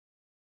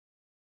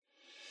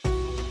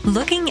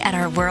Looking at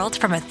our world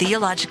from a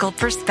theological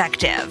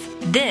perspective.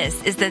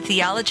 This is the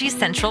Theology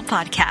Central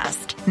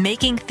Podcast,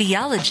 making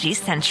theology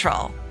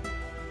central.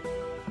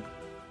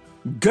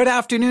 Good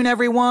afternoon,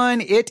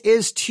 everyone. It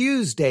is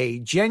Tuesday,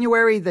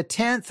 January the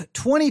 10th,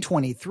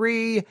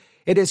 2023.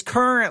 It is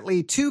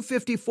currently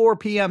 2:54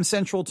 p.m.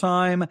 Central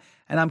Time,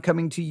 and I'm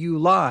coming to you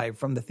live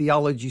from the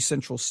Theology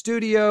Central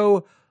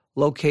studio,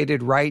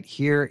 located right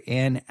here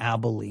in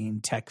Abilene,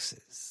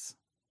 Texas.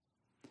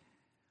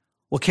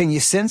 Well, can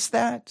you sense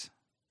that?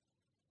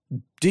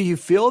 Do you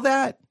feel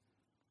that?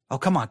 Oh,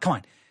 come on.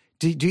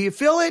 Do you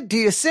feel it? Do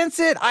you sense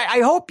it?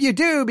 I hope you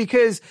do,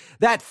 because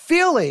that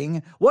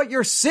feeling, what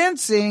you're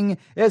sensing,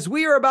 is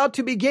we are about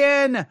to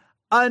begin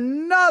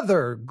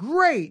another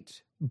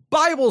great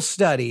Bible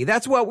study.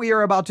 That's what we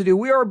are about to do.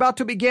 We are about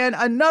to begin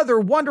another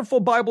wonderful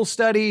Bible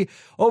study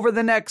over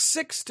the next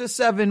 6 to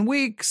 7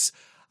 weeks.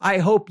 I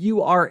hope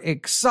you are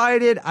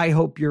excited. I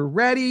hope you're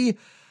ready.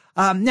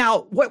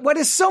 Now, what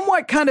is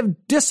somewhat kind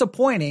of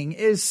disappointing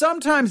is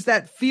sometimes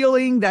that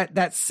feeling,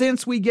 that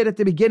sense we get at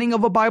the beginning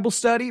of a Bible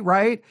study,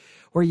 right?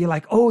 Where you're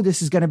like, oh,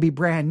 this is going to be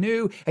brand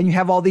new. And you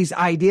have all these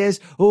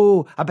ideas.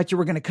 Oh, I bet you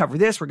we're going to cover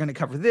this. We're going to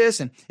cover this.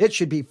 And it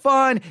should be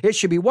fun. It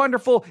should be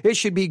wonderful. It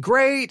should be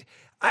great.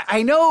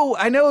 I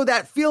know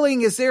that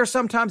feeling is there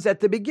sometimes at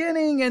the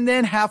beginning, and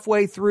then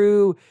halfway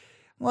through,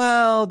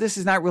 well, this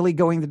is not really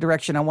going the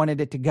direction I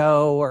wanted it to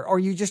go. Or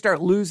you just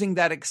start losing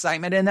that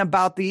excitement. And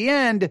about the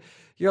end,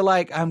 you're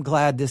like, I'm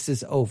glad this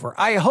is over.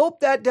 I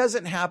hope that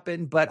doesn't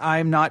happen, but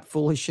I'm not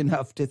foolish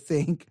enough to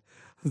think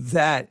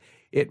that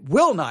it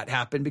will not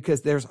happen,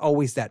 because there's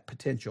always that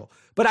potential.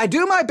 But I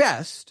do my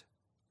best.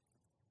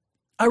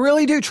 I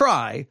really do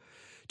try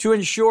to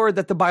ensure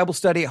that the Bible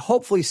study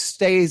hopefully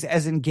stays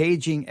as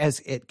engaging as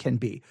it can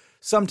be.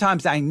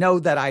 Sometimes I know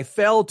that I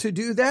fail to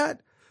do that,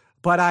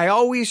 but I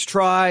always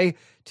try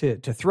to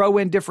throw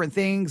in different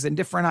things and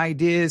different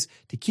ideas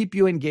to keep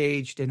you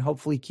engaged and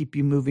hopefully keep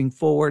you moving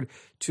forward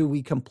till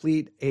we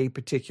complete a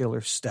particular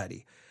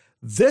study.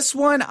 This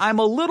one I'm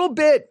a little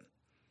bit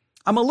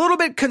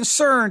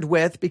concerned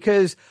with,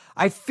 because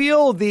I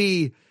feel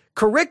the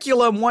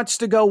curriculum wants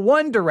to go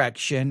one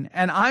direction,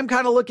 and I'm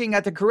kind of looking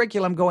at the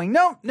curriculum going,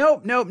 nope.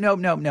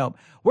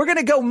 We're going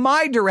to go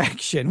my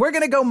direction.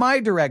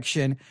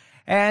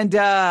 And,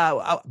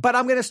 but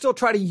I'm going to still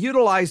try to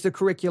utilize the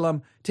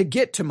curriculum to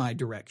get to my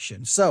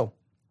direction. So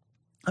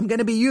I'm going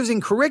to be using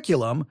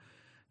curriculum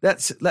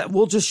that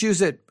we'll just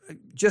use it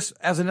just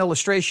as an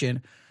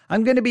illustration.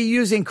 I'm going to be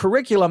using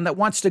curriculum that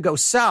wants to go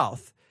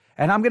south,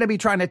 and I'm going to be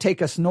trying to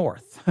take us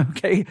north.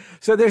 Okay.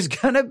 So there's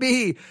going to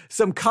be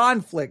some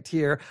conflict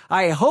here.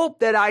 I hope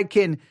that I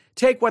can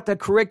take what the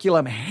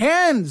curriculum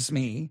hands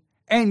me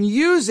and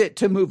use it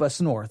to move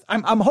us north.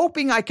 I'm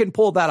hoping I can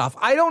pull that off.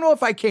 I don't know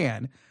if I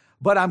can,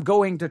 but I'm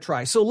going to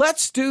try. So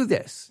let's do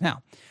this.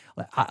 Now,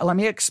 let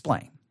me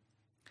explain.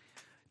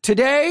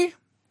 Today,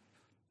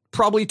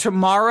 probably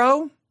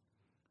tomorrow,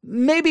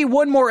 maybe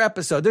one more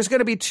episode. There's going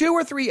to be 2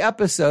 or 3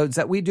 episodes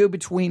that we do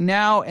between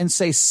now and,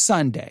 say,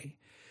 Sunday.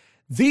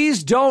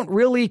 These don't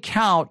really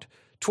count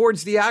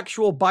towards the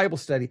actual Bible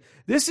study.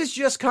 This is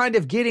just kind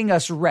of getting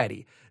us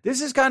ready.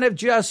 This is kind of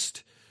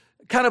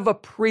a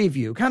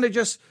preview, kind of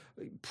just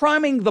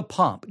priming the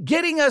pump,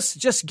 getting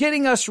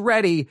us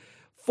ready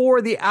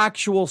for the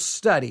actual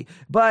study.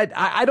 But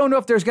I don't know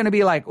if there's going to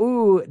be like,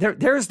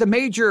 there's the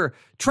major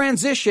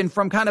transition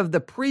from kind of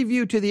the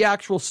preview to the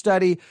actual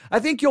study. I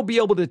think you'll be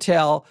able to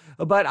tell,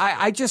 but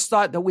I just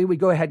thought that we would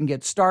go ahead and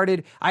get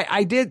started.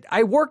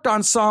 I worked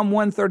on Psalm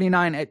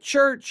 139 at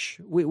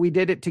church. We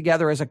did it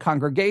together as a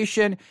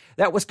congregation.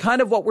 That was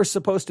kind of what we're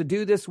supposed to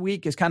do this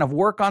week, is kind of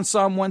work on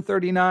Psalm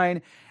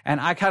 139. And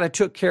I kind of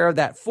took care of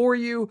that for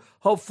you.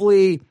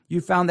 Hopefully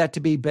you found that to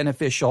be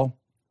beneficial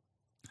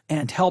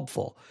and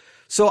helpful.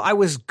 So I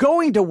was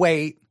going to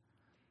wait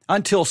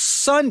until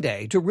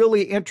Sunday to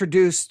really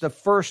introduce the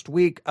first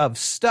week of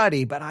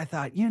study, but I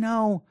thought,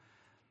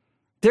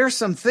 there's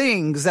some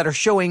things that are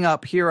showing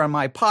up here on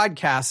my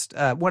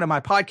podcast, one of my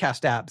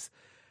podcast apps.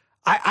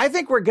 I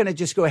think we're going to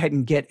just go ahead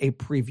and get a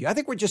preview. I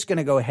think we're just going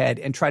to go ahead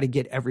and try to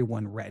get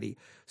everyone ready.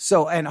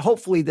 So, and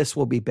hopefully this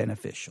will be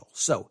beneficial.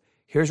 So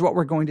here's what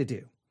we're going to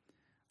do.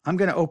 I'm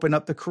going to open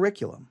up the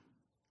curriculum.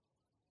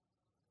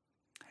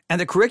 And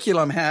the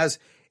curriculum has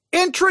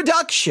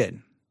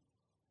Introduction.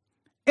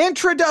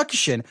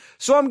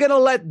 So I'm going to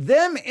let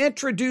them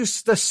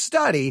introduce the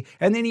study,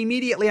 and then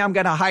immediately I'm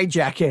going to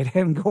hijack it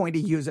and going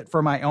to use it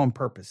for my own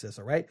purposes.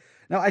 All right.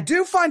 Now, I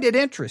do find it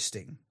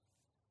interesting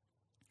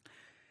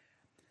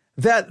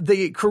that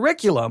the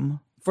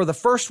curriculum for the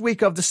first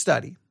week of the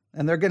study,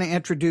 and they're going to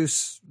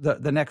introduce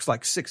the next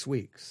 6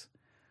 weeks.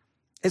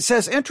 It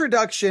says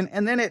introduction,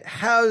 and then it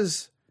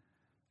has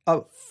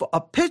a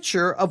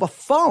picture of a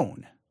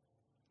phone.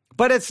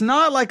 But it's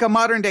not like a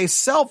modern day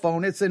cell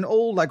phone. It's an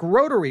old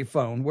rotary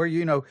phone where,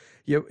 you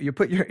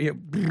put you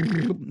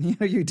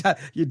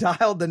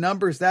dialed the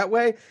numbers that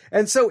way.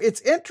 And so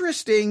it's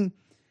interesting.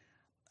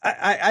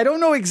 I don't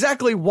know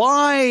exactly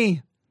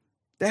why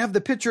they have the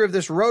picture of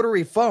this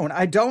rotary phone.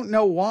 I don't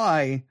know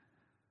why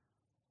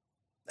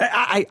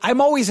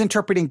I'm always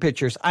interpreting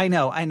pictures. I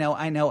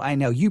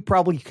know. You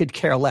probably could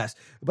care less.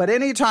 But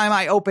anytime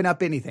I open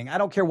up anything, I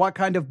don't care what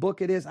kind of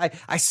book it is,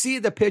 I see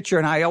the picture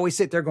and I always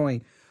sit there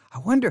going, I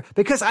wonder,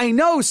 because I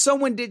know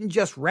someone didn't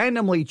just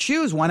randomly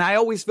choose one. I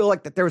always feel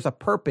like that there's a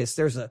purpose,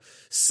 there's a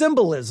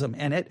symbolism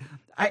in it.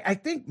 I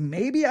think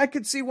maybe I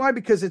could see why,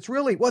 because it's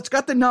really, well, it's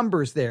got the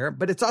numbers there,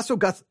 but it's also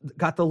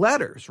got the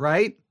letters,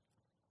 right?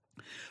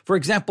 For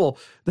example,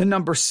 the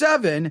number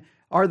 7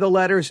 are the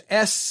letters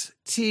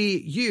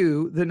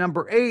STU. The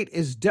number 8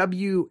 is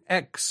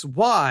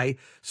WXY.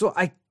 So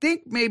I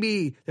think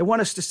maybe they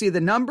want us to see the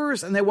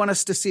numbers and they want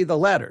us to see the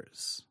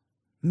letters.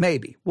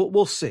 Maybe.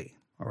 We'll see.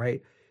 All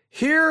right.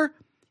 Here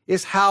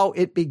is how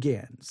it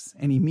begins.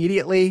 And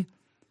immediately,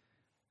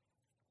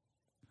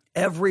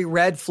 every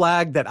red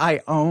flag that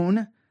I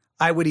own,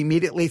 I would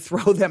immediately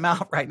throw them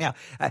out right now.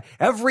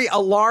 Every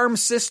alarm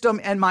system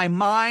in my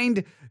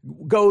mind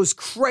goes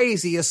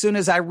crazy as soon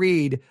as I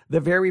read the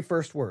very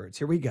first words.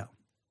 Here we go.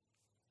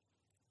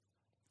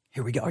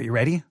 Are you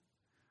ready?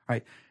 All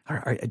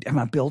right. Am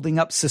I building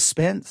up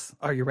suspense?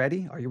 Are you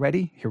ready?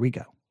 Here we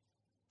go.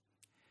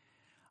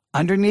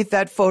 Underneath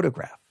that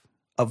photograph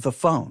of the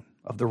phone,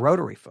 of the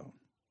rotary phone,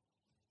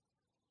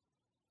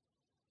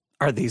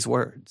 are these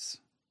words.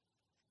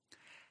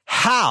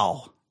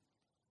 How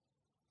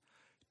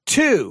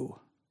to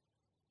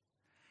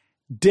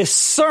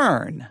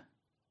discern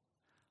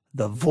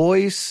the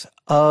voice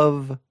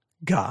of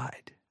God.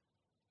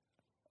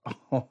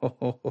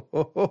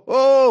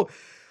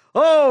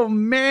 Oh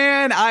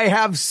man, I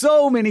have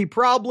so many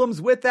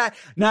problems with that.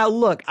 Now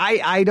look,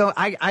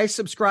 I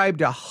subscribe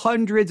to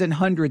hundreds and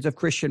hundreds of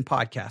Christian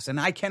podcasts, and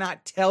I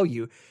cannot tell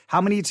you how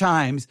many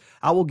times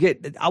I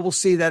will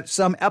see that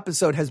some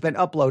episode has been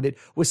uploaded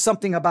with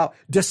something about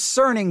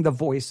discerning the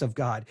voice of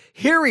God,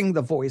 hearing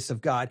the voice of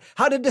God,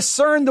 how to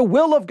discern the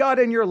will of God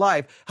in your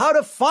life, how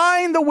to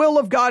find the will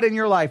of God in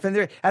your life.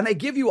 And they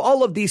give you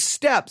all of these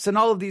steps and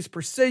all of these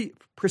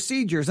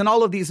procedures and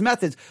all of these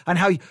methods on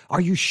how,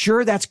 are you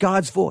sure that's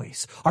God's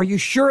voice? Are you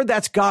sure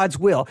that's God's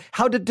will?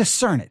 How to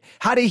discern it,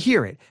 how to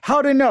hear it,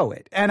 how to know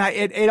it. And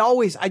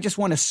I just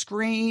want to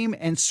scream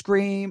and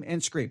scream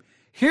and scream.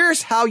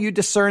 Here's how you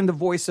discern the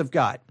voice of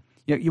God.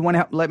 You want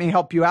to let me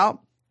help you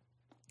out?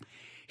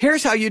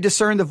 Here's how you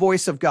discern the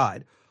voice of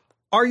God.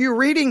 Are you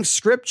reading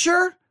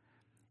scripture?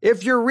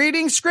 If you're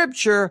reading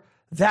scripture,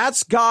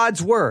 that's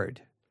God's word.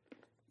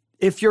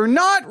 If you're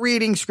not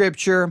reading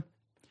scripture,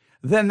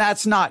 then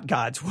that's not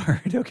God's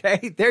word,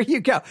 okay? There you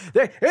go.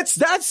 It's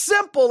that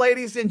simple,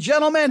 ladies and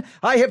gentlemen.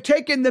 I have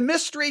taken the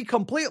mystery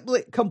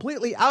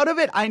completely out of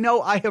it. I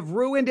know I have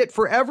ruined it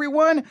for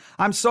everyone.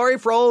 I'm sorry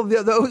for all of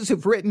those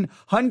who've written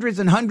hundreds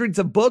and hundreds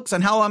of books on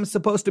how I'm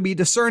supposed to be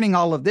discerning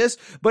all of this,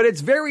 but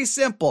it's very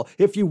simple.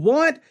 If you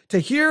want to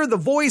hear the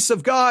voice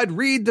of God,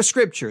 read the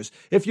scriptures.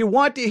 If you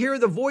want to hear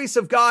the voice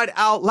of God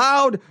out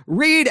loud,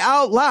 read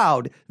out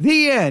loud.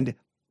 The end.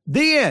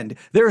 The end.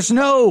 There's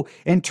no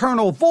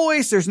internal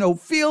voice. There's no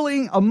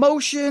feeling,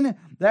 emotion.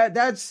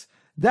 That's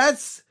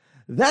it.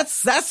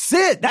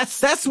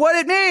 That's what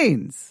it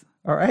means.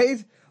 All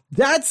right.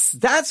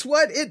 That's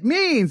what it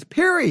means,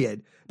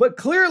 period. But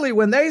clearly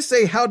when they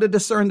say how to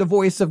discern the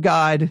voice of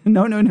God,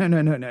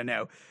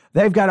 no.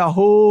 They've got a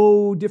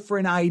whole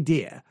different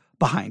idea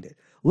behind it.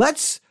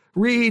 Let's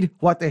read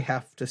what they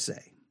have to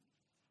say.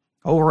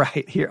 All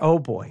right, here. Oh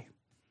boy.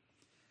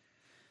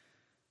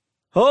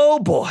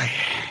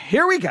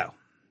 Here we go.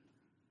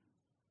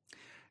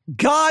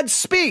 God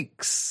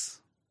speaks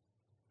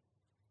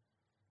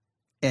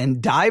in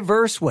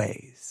diverse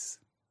ways.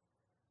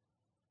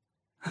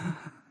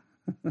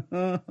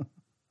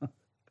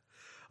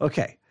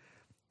 Okay,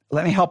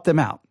 let me help them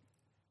out.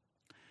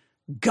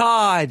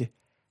 God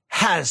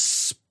has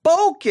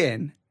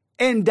spoken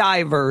in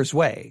diverse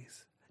ways.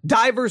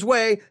 Diverse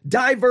way,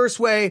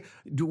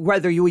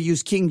 whether you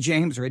use King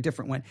James or a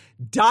different one,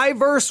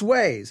 diverse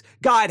ways.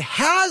 God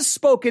has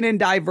spoken in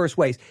diverse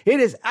ways.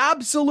 It is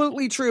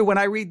absolutely true when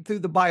I read through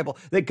the Bible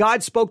that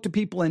God spoke to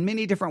people in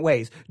many different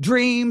ways.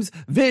 Dreams,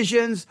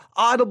 visions,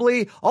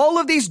 audibly, all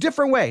of these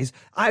different ways.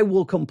 I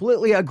will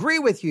completely agree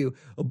with you,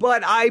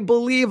 but I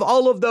believe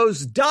all of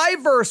those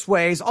diverse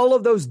ways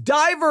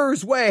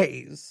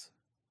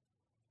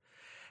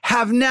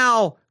have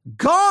now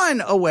gone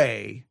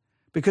away,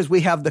 because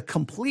we have the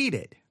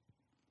completed,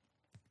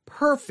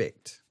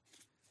 perfect,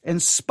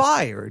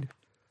 inspired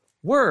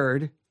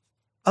Word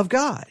of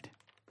God.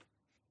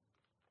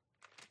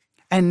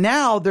 And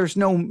now there's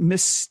no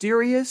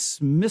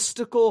mysterious,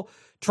 mystical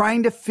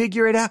trying to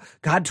figure it out.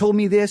 God told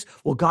me this.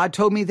 Well, God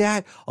told me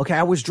that. Okay,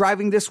 I was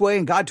driving this way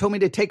and God told me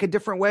to take a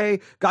different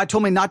way. God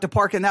told me not to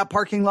park in that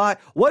parking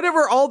lot.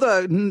 Whatever all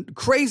the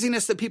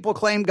craziness that people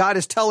claim God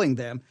is telling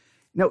them.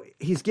 No,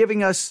 he's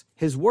giving us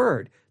his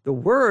word. The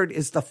word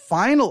is the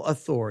final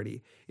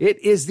authority. It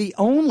is the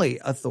only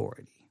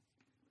authority.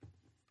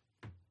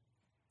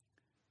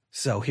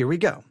 So here we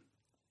go.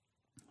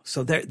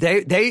 So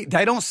they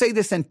don't say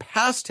this in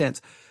past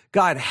tense.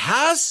 God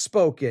has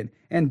spoken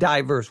in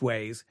diverse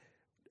ways.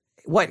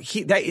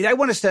 They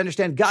want us to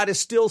understand God is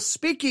still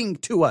speaking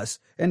to us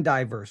in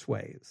diverse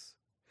ways.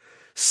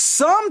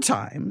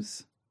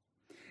 Sometimes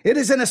it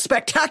is in a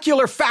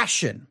spectacular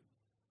fashion.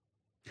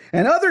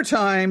 And other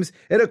times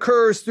it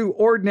occurs through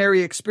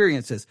ordinary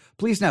experiences.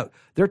 Please note,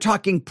 they're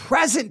talking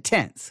present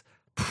tense.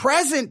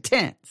 Present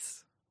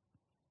tense.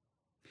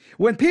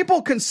 When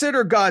people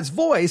consider God's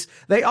voice,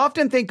 they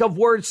often think of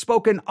words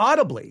spoken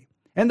audibly.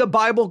 In the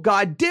Bible,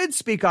 God did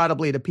speak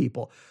audibly to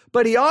people,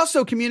 but he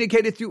also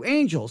communicated through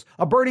angels,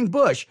 a burning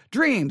bush,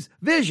 dreams,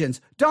 visions,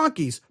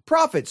 donkeys,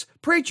 prophets,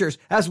 preachers,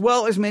 as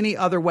well as many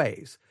other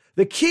ways.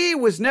 The key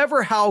was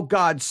never how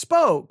God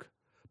spoke,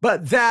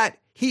 but that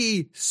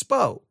he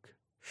spoke.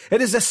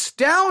 It is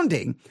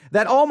astounding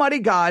that Almighty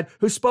God,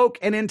 who spoke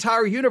an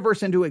entire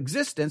universe into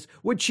existence,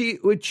 would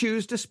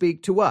choose to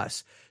speak to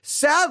us.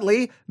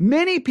 Sadly,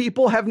 many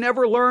people have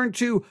never learned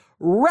to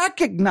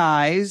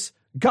recognize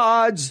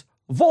God's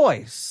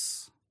voice.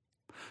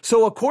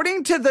 So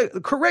according to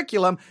the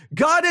curriculum,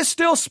 God is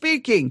still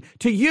speaking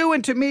to you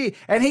and to me,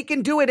 and he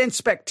can do it in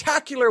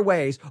spectacular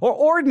ways or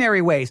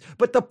ordinary ways.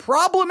 But the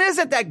problem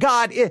isn't that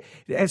God is,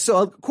 and so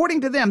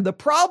according to them, the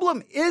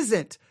problem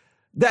isn't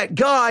that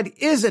God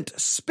isn't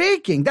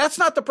speaking. That's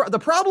not the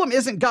problem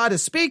isn't God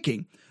is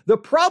speaking. The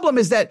problem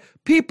is that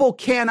people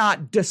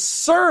cannot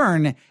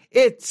discern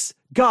it's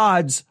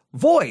God's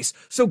voice.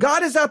 So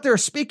God is out there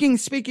speaking,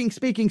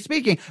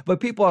 but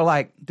people are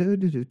like,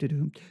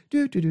 and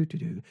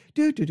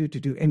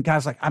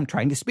God's like, I'm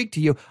trying to speak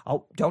to you.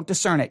 Oh, don't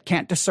discern it.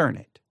 Can't discern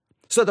it.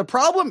 So the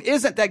problem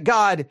isn't that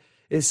God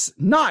is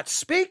not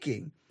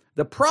speaking.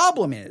 The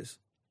problem is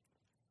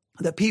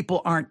that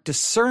people aren't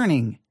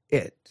discerning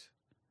it.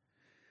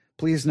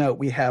 Please note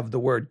we have the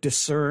word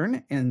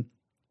discern in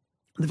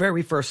the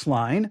very first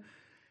line,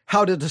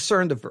 how to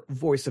discern the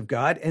voice of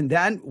God. And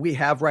then we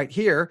have right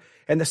here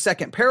in the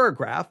second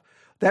paragraph,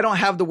 they don't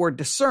have the word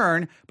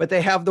discern, but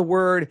they have the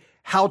word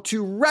how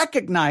to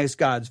recognize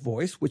God's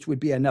voice, which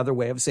would be another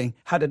way of saying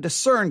how to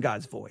discern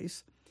God's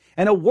voice.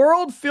 In a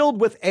world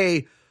filled with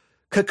a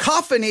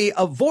cacophony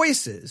of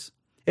voices,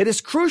 it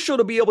is crucial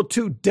to be able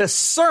to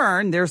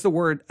discern, there's the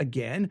word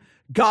again,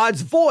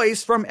 God's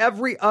voice from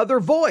every other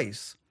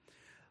voice.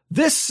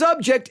 This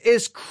subject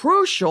is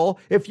crucial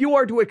if you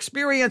are to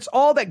experience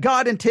all that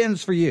God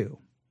intends for you.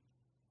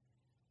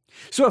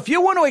 So if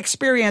you want to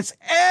experience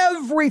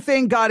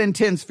everything God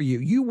intends for you,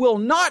 you will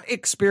not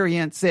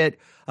experience it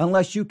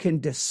unless you can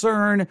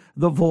discern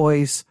the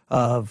voice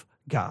of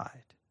God.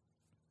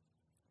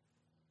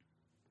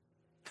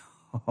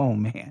 Oh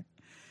man.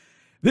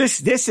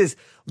 This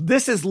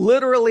is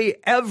literally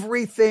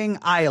everything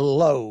I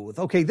loathe.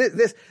 Okay,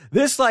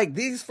 this like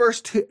these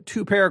first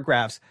two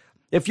paragraphs,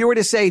 if you were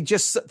to say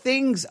just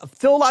things,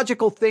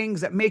 theological things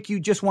that make you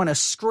just want to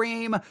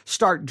scream,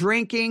 start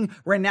drinking,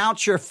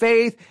 renounce your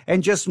faith,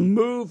 and just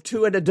move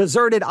to a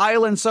deserted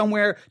island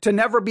somewhere to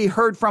never be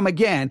heard from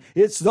again,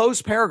 it's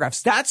those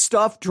paragraphs. That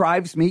stuff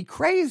drives me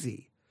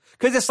crazy.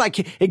 Because it's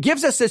like, it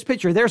gives us this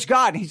picture. There's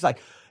God, and he's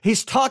like,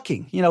 he's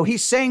talking,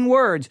 he's saying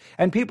words,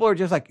 and people are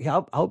just like,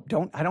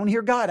 I don't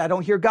hear God. I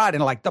don't hear God.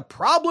 And like, the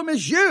problem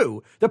is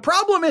you. The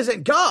problem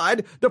isn't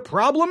God. The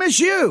problem is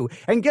you.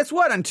 And guess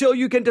what? Until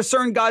you can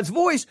discern God's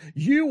voice,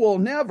 you will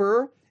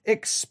never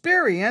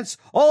experience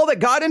all that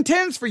God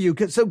intends for you.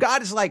 So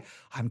God is like,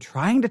 I'm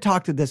trying to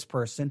talk to this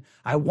person.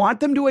 I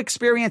want them to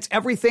experience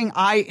everything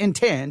I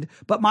intend,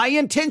 but my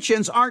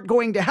intentions aren't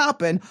going to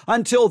happen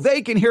until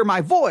they can hear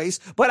my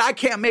voice, but I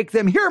can't make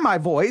them hear my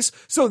voice.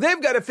 So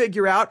they've got to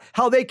figure out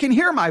how they can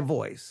hear my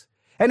voice.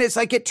 And it's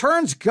like, it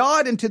turns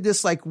God into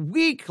this like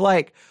weak,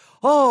 like,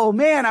 oh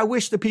man, I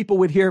wish the people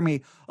would hear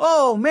me.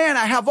 Oh man,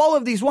 I have all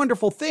of these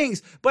wonderful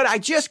things, but I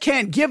just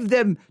can't give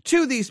them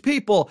to these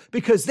people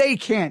because they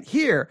can't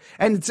hear.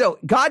 And so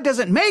God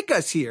doesn't make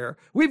us hear.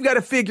 We've got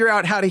to figure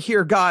out how to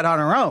hear God on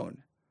our own.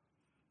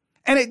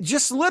 And it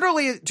just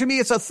literally, to me,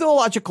 it's a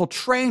theological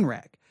train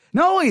wreck.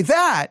 Not only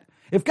that,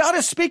 if God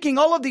is speaking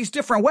all of these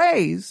different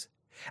ways,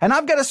 and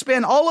I've got to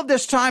spend all of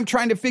this time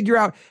trying to figure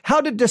out how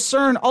to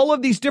discern all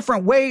of these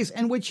different ways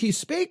in which he's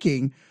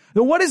speaking,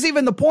 then what is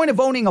even the point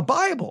of owning a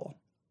Bible?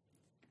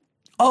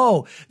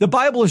 Oh, the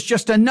Bible is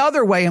just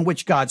another way in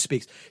which God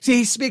speaks. See,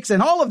 he speaks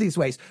in all of these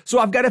ways. So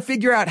I've got to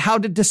figure out how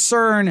to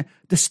discern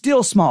the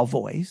still small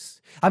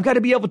voice. I've got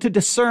to be able to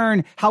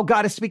discern how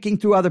God is speaking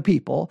through other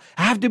people.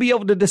 I have to be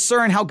able to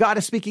discern how God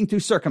is speaking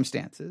through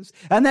circumstances.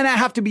 And then I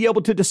have to be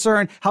able to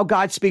discern how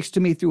God speaks to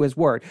me through his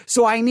word.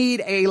 So I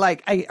need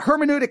a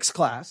hermeneutics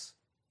class.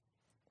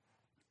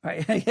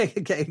 Right.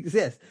 Okay.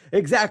 Yes,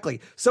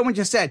 exactly. Someone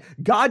just said,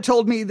 God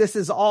told me this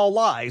is all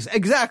lies.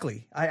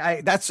 Exactly.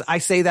 I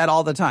say that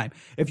all the time.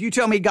 If you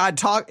tell me God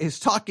is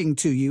talking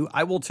to you,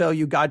 I will tell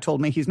you God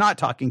told me he's not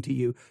talking to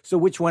you. So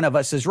which one of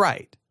us is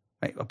right?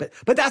 Right.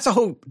 But that's a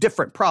whole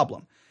different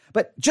problem.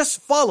 But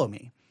just follow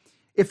me.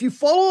 If you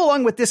follow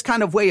along with this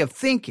kind of way of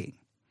thinking,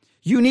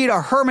 you need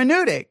a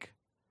hermeneutical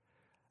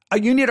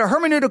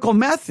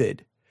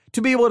method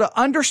to be able to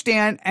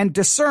understand and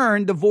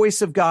discern the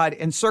voice of God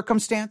in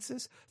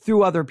circumstances,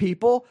 through other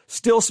people,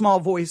 still small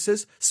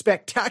voices,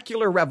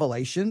 spectacular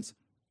revelations,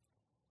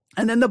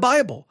 and then the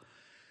Bible.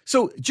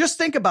 So just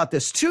think about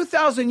this,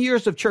 2,000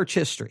 years of church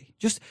history.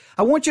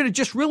 I want you to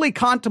just really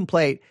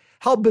contemplate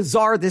how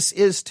bizarre this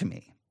is to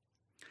me.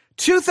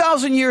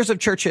 2,000 years of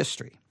church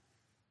history.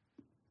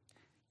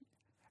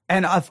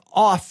 And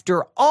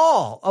after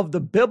all of the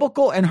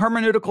biblical and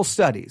hermeneutical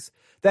studies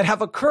that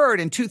have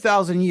occurred in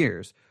 2,000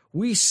 years,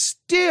 we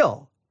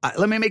still,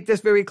 let me make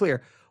this very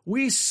clear,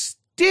 we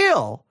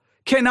still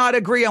cannot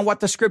agree on what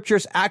the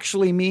scriptures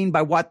actually mean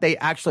by what they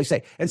actually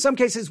say. In some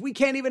cases, we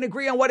can't even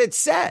agree on what it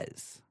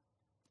says.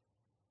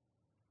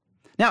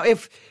 Now,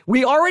 if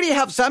we already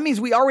have, so that means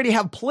we already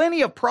have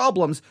plenty of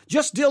problems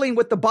just dealing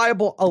with the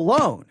Bible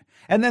alone.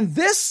 And then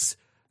this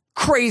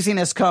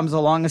craziness comes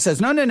along and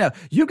says, no,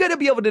 you got to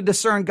be able to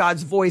discern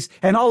God's voice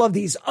and all of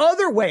these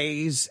other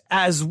ways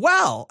as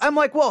well. I'm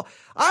like, well,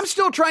 I'm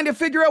still trying to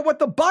figure out what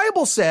the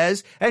Bible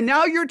says. And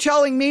now you're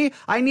telling me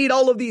I need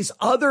all of these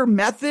other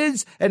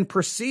methods and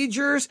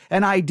procedures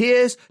and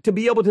ideas to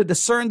be able to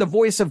discern the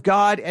voice of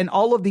God and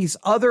all of these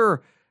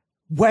other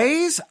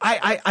ways.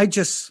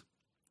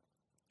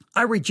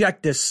 I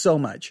reject this so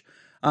much.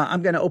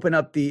 I'm going to open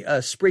up the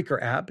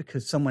Spreaker app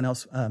because someone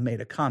else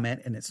made a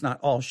comment and it's not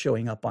all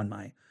showing up on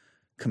my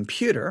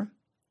computer.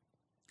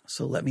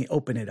 So let me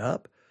open it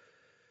up.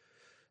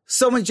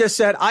 Someone just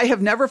said, I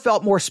have never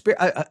felt more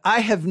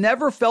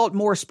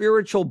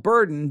spiritual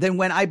burden than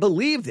when I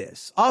believe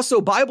this. Also,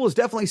 Bible is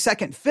definitely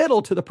second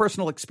fiddle to the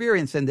personal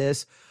experience in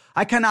this.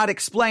 I cannot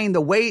explain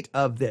the weight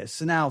of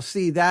this. Now,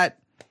 see that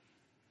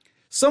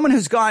someone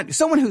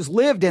who's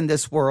lived in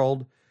this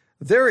world,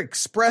 they're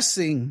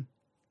expressing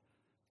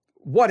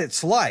what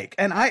it's like.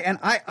 And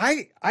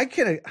I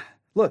can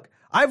look,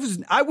 I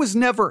was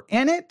never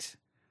in it.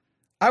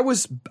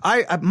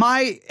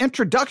 My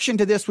introduction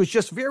to this was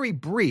just very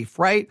brief,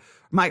 right?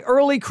 My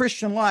early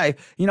Christian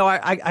life,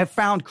 I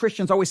found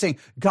Christians always saying,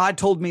 God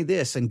told me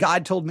this and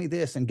God told me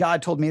this and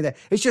God told me that.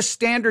 It's just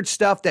standard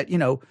stuff that,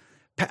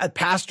 a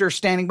pastor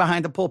standing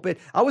behind the pulpit.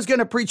 I was going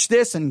to preach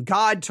this and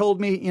God told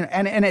me,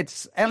 and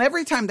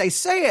every time they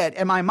say it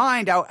in my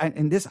mind,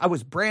 I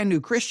was brand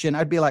new Christian.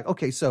 I'd be like,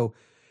 okay, so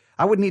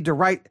I would need to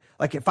write,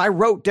 like if I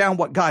wrote down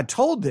what God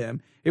told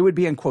them, it would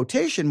be in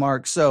quotation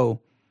marks. So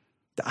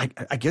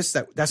I guess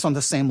that's on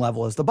the same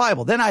level as the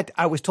Bible. Then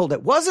I was told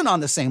it wasn't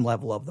on the same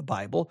level of the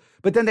Bible,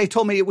 but then they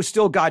told me it was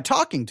still God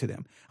talking to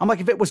them. I'm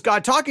like, if it was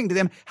God talking to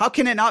them, how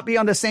can it not be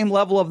on the same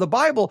level of the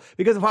Bible?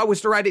 Because if I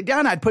was to write it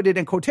down, I'd put it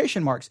in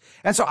quotation marks.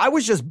 And so I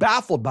was just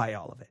baffled by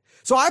all of it.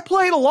 So I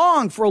played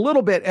along for a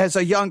little bit as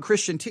a young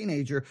Christian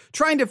teenager,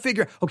 trying to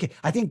figure, okay,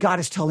 I think God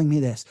is telling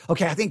me this.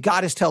 Okay, I think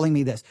God is telling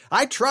me this.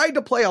 I tried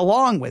to play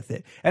along with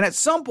it. And at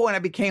some point I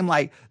became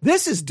like,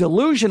 this is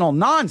delusional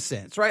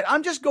nonsense, right?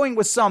 I'm just going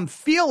with some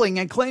feeling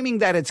and claiming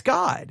that it's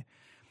God.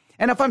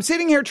 And if I'm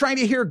sitting here trying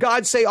to hear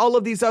God say all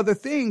of these other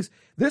things,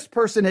 this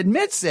person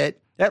admits it,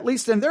 at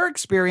least in their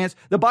experience,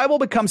 the Bible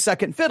becomes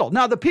second fiddle.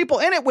 Now, the people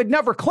in it would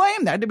never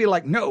claim that. To be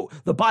like, no,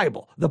 the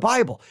Bible.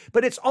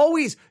 But it's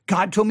always,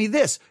 God told me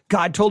this,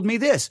 God told me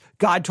this,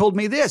 God told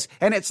me this.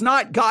 And it's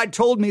not God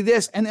told me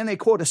this, and then they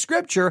quote a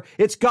scripture.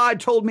 It's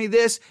God told me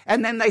this,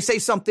 and then they say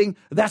something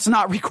that's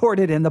not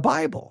recorded in the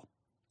Bible.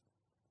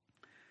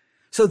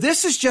 So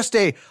this is just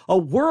a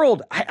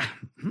world,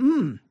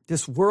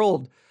 this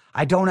world,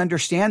 I don't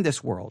understand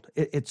this world.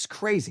 It's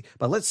crazy.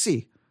 But let's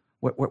see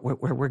where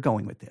we're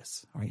going with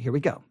this. All right, here we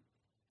go.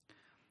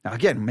 Now,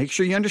 again, make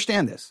sure you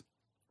understand this.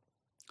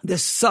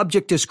 This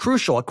subject is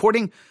crucial.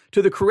 According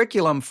to the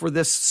curriculum for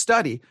this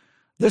study,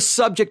 this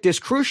subject is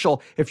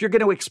crucial if you're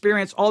going to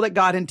experience all that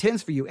God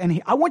intends for you.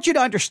 And I want you to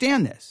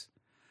understand this.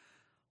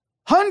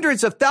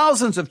 Hundreds of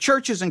thousands of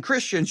churches and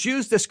Christians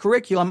use this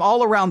curriculum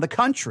all around the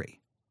country.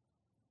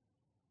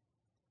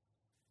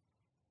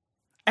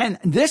 And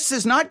this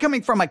is not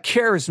coming from a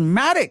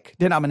charismatic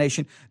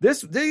denomination.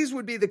 These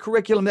would be the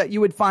curriculum that you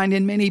would find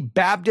in many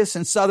Baptist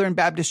and Southern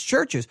Baptist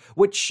churches,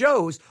 which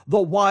shows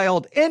the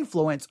wild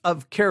influence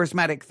of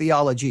charismatic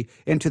theology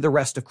into the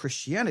rest of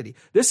Christianity.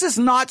 This is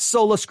not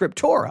sola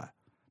scriptura.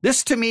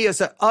 This to me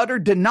is an utter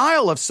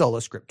denial of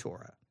sola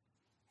scriptura.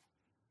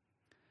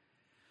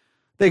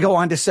 They go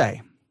on to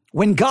say,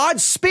 when God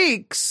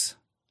speaks,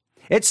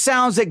 it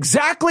sounds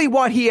exactly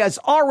what he has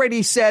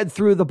already said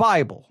through the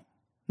Bible.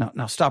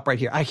 No, stop right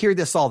here. I hear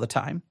this all the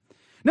time.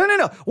 No.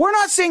 We're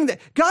not saying that.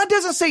 God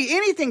doesn't say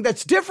anything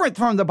that's different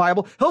from the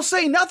Bible. He'll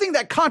say nothing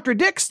that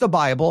contradicts the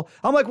Bible.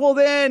 I'm like, well,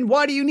 then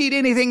why do you need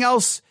anything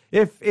else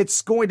if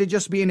it's going to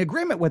just be in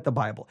agreement with the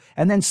Bible?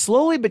 And then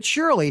slowly but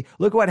surely,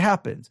 look what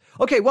happens.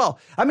 Okay, well,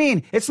 I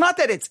mean, it's not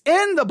that it's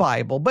in the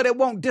Bible, but it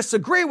won't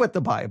disagree with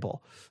the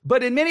Bible.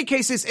 But in many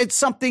cases, it's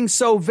something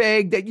so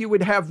vague that you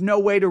would have no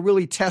way to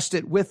really test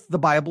it with the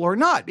Bible or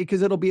not,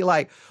 because it'll be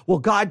like, well,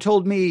 God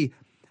told me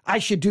I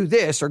should do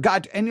this, or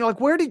God, and you're like,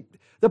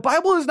 the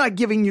Bible is not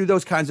giving you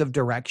those kinds of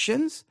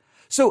directions.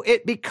 So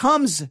it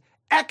becomes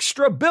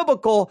extra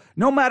biblical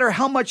no matter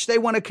how much they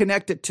want to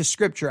connect it to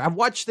scripture. I've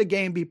watched the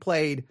game be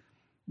played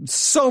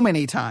so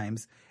many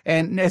times,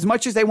 and as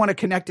much as they want to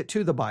connect it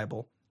to the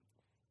Bible,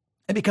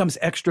 it becomes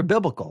extra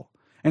biblical.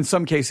 In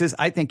some cases,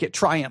 I think it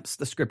triumphs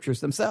the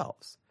scriptures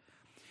themselves.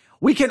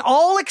 We can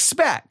all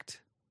expect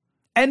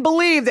and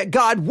believe that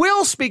God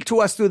will speak to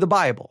us through the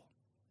Bible.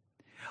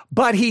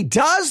 But he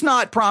does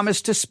not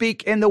promise to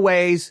speak in the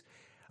ways,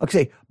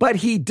 but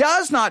he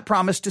does not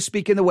promise to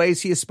speak in the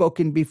ways he has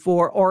spoken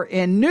before or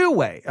in new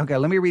way. Okay,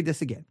 let me read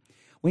this again.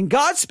 When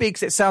God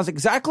speaks, it sounds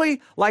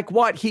exactly like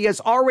what he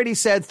has already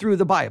said through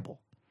the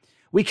Bible.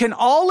 We can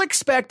all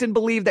expect and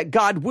believe that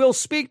God will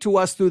speak to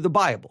us through the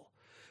Bible,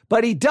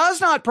 but he does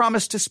not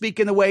promise to speak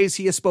in the ways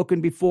he has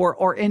spoken before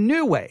or in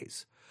new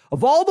ways.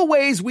 Of all the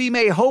ways we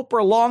may hope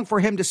or long for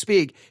him to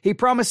speak, he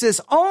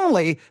promises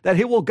only that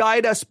he will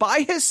guide us by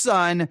his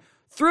Son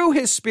through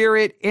his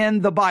Spirit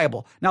in the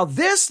Bible. Now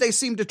this, they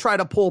seem to try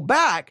to pull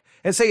back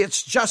and say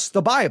it's just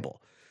the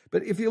Bible.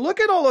 But if you look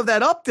at all of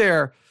that up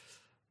there,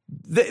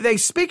 they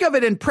speak of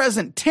it in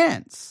present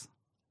tense.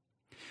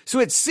 So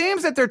it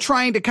seems that they're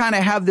trying to kind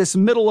of have this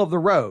middle of the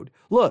road.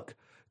 Look,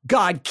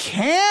 God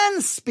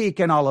can speak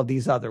in all of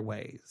these other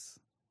ways.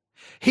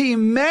 He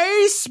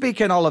may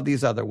speak in all of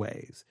these other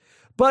ways,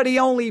 but he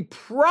only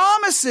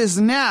promises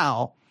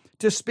now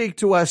to speak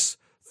to us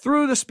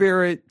through the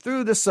Spirit,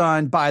 through the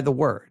Son, by the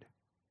Word.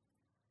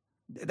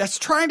 That's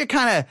trying to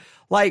kind of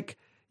like,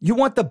 you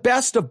want the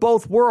best of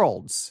both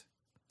worlds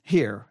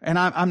here. And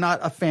I'm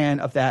not a fan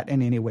of that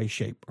in any way,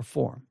 shape, or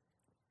form.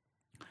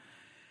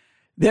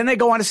 Then they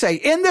go on to say,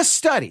 in this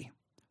study,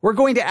 we're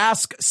going to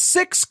ask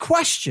 6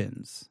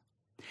 questions.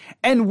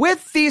 And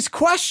with these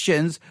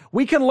questions,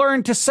 we can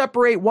learn to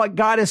separate what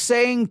God is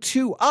saying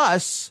to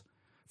us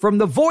from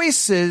the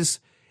voices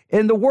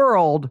in the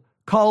world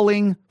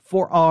calling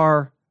for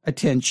our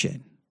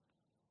attention.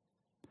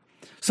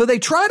 So they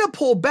try to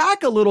pull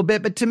back a little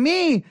bit, but to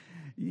me,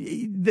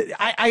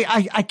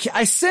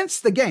 I sense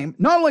the game.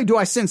 Not only do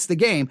I sense the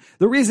game,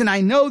 the reason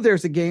I know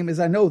there's a game is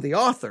I know the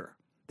author.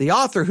 The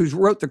author who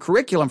wrote the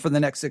curriculum for the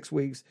next 6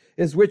 weeks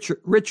is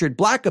Richard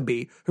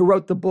Blackaby, who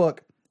wrote the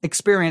book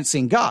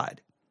Experiencing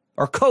God,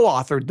 or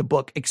co-authored the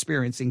book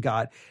Experiencing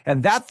God.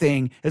 And that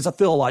thing is a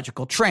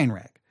theological train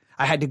wreck.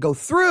 I had to go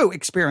through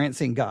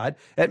Experiencing God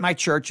at my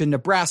church in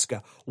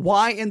Nebraska.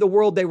 Why in the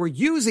world they were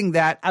using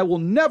that, I will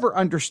never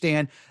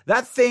understand.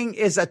 That thing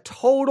is a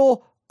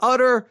total,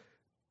 utter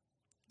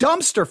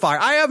dumpster fire.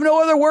 I have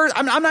no other words.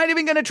 I'm not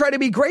even going to try to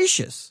be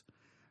gracious.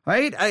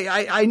 Right?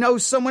 I know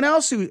someone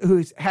else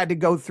who's had to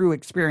go through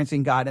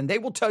Experiencing God, and they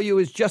will tell you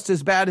it's just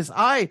as bad as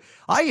I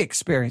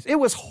experienced. It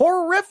was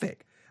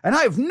horrific. And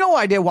I have no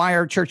idea why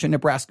our church in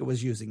Nebraska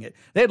was using it.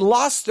 They had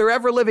lost their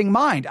ever-living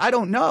mind. I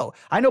don't know.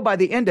 I know by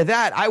the end of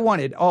that, I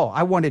wanted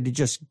to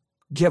just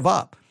give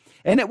up.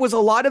 And it was a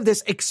lot of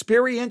this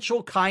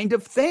experiential kind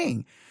of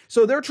thing.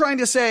 So they're trying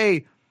to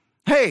say,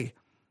 hey,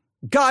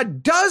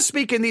 God does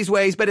speak in these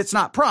ways, but it's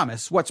not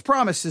promised. What's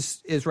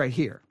promised is right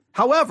here.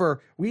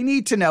 However, we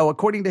need to know,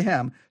 according to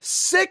him,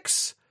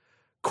 6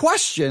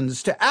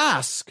 questions to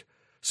ask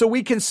so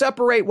we can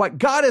separate what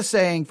God is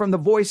saying from the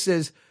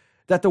voices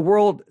that the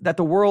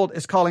world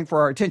is calling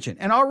for our attention.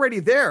 And already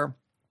there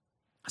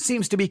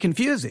seems to be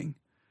confusing,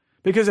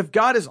 because if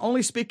God is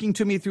only speaking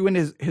to me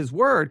through his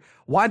word,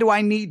 why do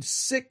I need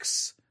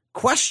 6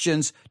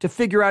 questions to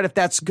figure out if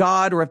that's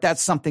God or if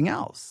that's something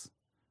else?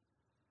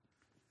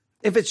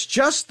 If it's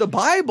just the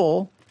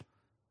Bible,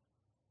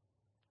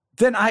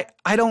 then I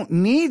don't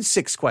need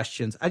 6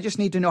 questions. I just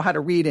need to know how to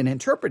read and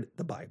interpret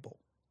the Bible.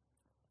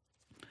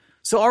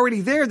 So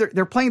already there,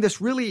 they're playing this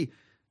really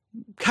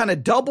kind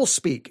of double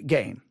speak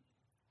game.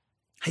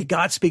 Hey,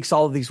 God speaks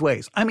all of these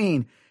ways. I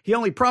mean, he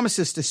only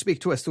promises to speak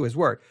to us through his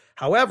word.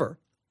 However,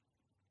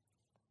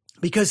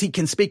 because he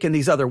can speak in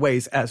these other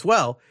ways as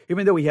well,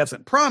 even though he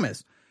hasn't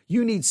promised,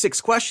 you need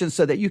 6 questions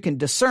so that you can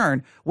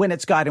discern when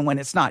it's God and when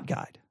it's not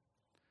God.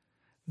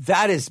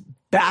 That is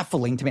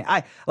baffling to me.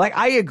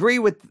 I agree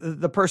with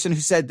the person who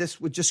said this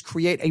would just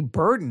create a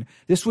burden.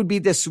 This would be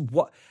this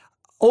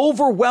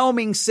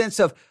overwhelming sense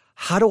of,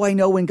 how do I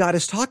know when God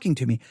is talking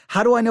to me?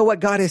 How do I know what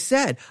God has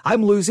said?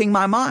 I'm losing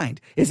my mind.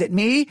 Is it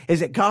me?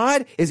 Is it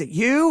God? Is it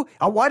you?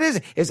 What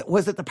is it?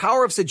 Was it the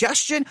power of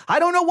suggestion? I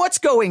don't know what's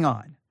going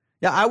on.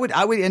 Yeah, I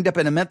would end up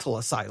in a mental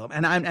asylum.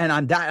 And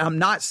I'm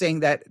not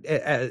saying that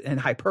in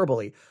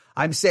hyperbole.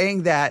 I'm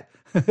saying that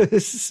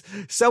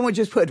someone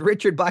just put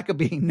Richard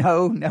Blackaby.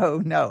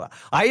 No.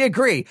 I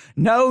agree.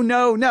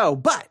 No.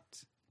 But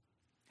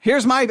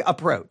here's my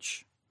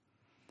approach.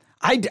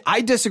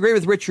 I disagree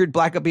with Richard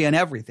Blackaby on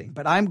everything,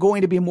 but I'm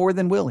going to be more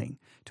than willing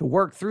to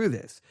work through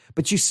this.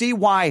 But you see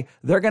why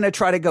they're going to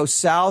try to go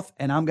south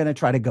and I'm going to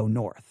try to go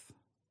north.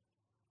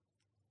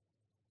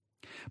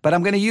 But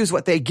I'm going to use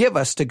what they give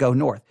us to go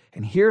north.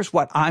 And here's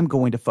what I'm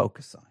going to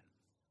focus on.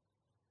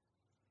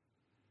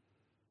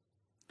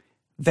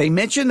 They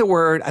mention the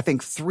word, I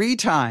think, 3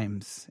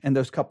 times in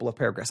those couple of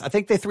paragraphs. I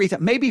think they 3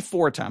 times, maybe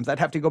 4 times. I'd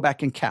have to go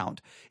back and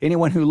count.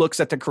 Anyone who looks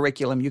at the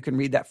curriculum, you can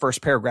read that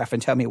first paragraph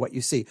and tell me what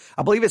you see.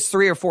 I believe it's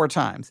 3 or 4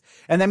 times.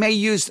 And they may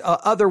use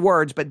other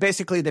words, but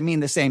basically they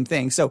mean the same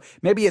thing. So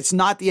maybe it's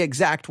not the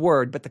exact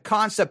word, but the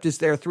concept is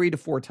there 3 to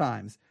 4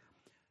 times.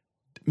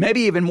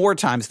 Maybe even more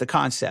times the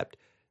concept.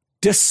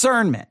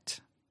 Discernment.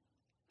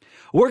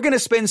 We're going to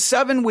spend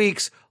 7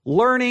 weeks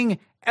learning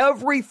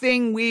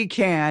everything we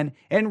can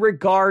in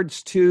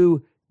regards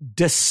to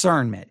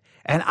discernment.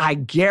 And I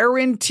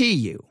guarantee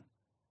you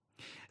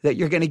that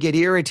you're going to get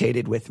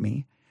irritated with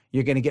me.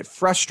 You're going to get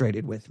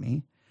frustrated with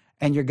me.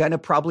 And you're going to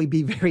probably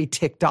be very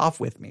ticked off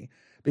with me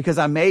because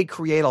I may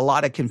create a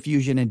lot of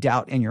confusion and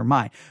doubt in your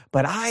mind.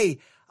 But I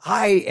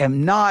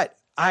am not,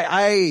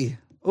 I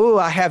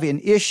have an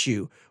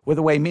issue with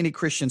the way many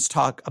Christians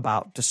talk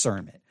about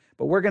discernment.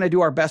 But we're going to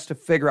do our best to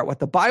figure out what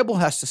the Bible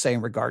has to say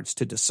in regards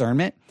to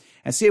discernment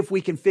and see if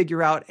we can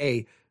figure out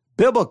a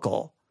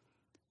biblical,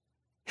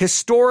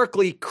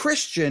 historically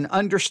Christian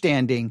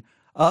understanding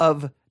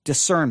of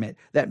discernment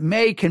that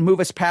can move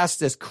us past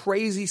this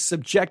crazy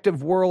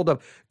subjective world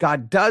of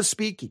God does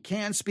speak, he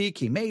can speak,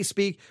 he may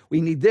speak.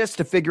 We need this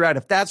to figure out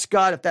if that's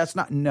God, if that's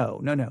not. No.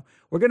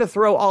 We're going to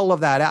throw all of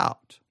that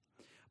out.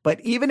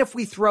 But even if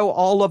we throw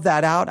all of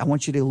that out, I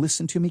want you to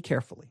listen to me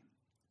carefully.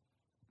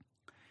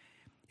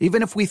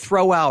 Even if we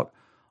throw out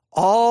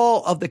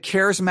all of the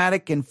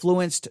charismatic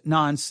influenced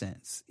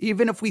nonsense,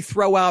 even if we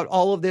throw out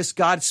all of this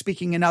God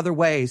speaking in other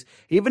ways,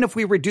 even if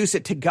we reduce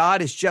it to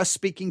God is just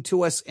speaking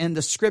to us in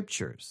the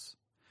scriptures,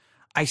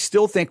 I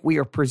still think we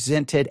are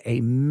presented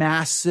a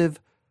massive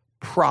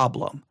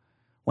problem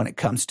when it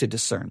comes to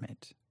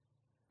discernment.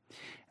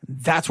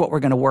 That's what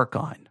we're going to work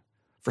on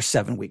for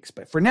 7 weeks.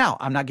 But for now,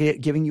 I'm not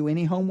giving you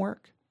any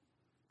homework.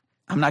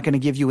 I'm not going to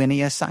give you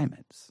any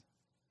assignments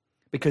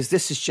because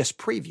this is just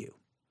preview.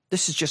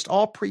 This is just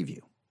all preview.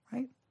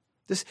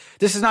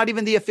 This is not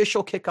even the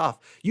official kickoff.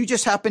 You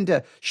just happen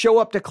to show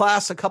up to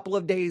class a couple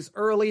of days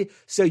early,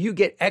 so you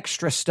get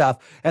extra stuff.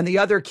 And the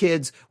other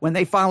kids, when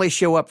they finally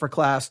show up for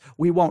class,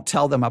 we won't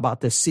tell them about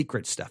this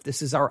secret stuff.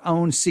 This is our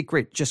own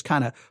secret, just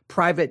kind of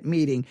private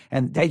meeting,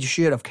 and they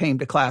should have came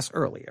to class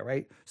early, all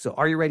right? So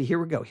are you ready? Here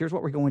we go. Here's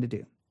what we're going to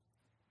do.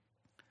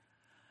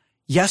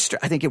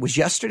 I think it was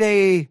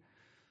yesterday.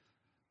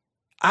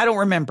 I don't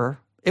remember.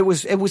 It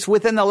was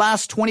within the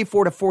last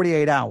 24 to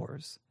 48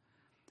 hours.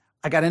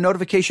 I got a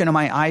notification on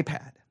my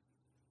iPad,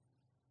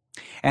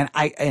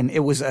 and it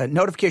was a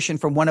notification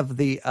from one of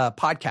the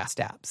podcast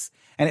apps,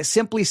 and it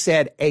simply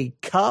said a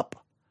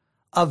cup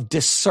of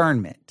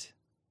discernment,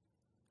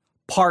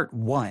 part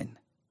 1.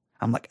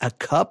 I'm like, a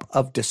cup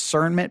of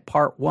discernment,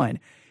 part 1.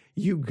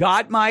 You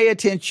got my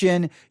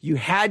attention. You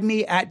had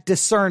me at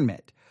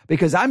discernment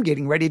because I'm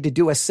getting ready to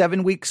do a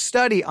 7-week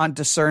study on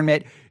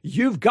discernment.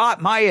 You've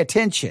got my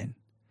attention.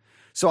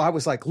 So I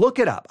was like, look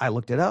it up. I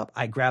looked it up.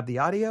 I grabbed the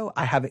audio.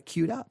 I have it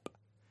queued up.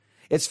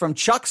 It's from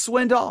Chuck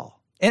Swindoll,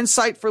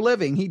 Insight for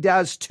Living. He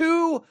does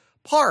 2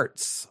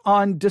 parts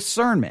on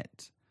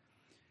discernment.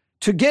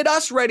 To get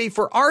us ready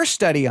for our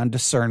study on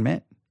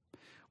discernment,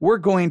 we're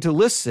going to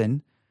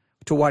listen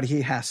to what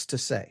he has to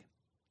say.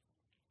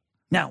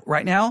 Now,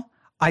 right now,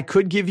 I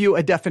could give you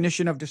a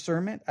definition of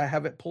discernment. I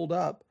have it pulled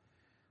up.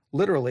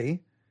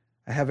 Literally,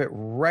 I have it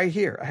right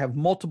here. I have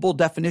multiple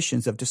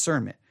definitions of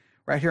discernment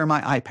right here on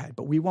my iPad,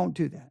 but we won't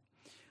do that.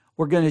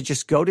 We're going to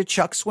just go to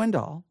Chuck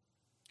Swindoll,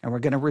 and we're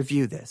going to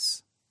review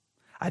this.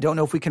 I don't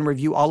know if we can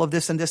review all of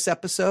this in this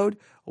episode.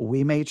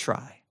 We may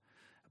try,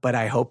 but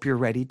I hope you're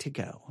ready to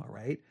go, all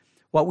right?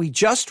 What we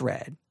just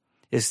read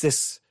is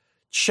this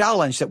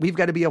challenge that we've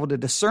got to be able to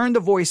discern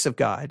the voice of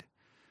God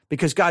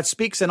because God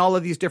speaks in all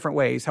of these different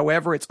ways.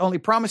 However, it's only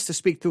promised to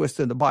speak to us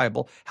in the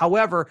Bible.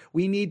 However,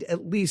 we need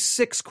at least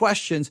 6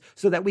 questions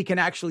so that we can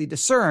actually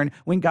discern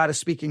when God is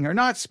speaking or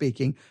not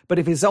speaking. But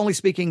if he's only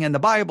speaking in the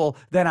Bible,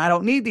 then I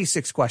don't need these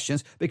 6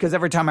 questions because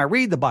every time I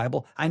read the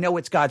Bible, I know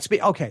it's God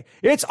speaking. Okay,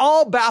 it's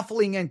all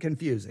baffling and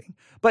confusing.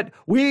 But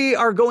we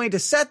are going to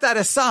set that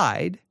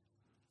aside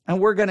and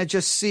we're going to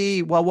just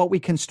see, well, what we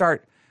can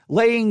start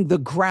laying the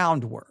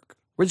groundwork.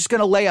 We're just going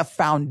to lay a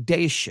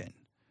foundation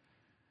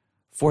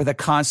for the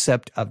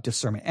concept of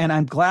discernment. And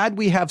I'm glad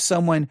we have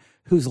someone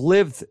who's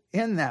lived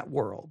in that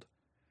world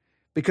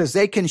because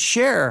they can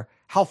share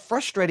how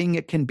frustrating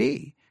it can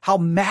be, how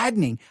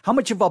maddening, how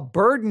much of a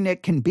burden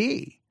it can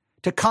be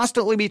to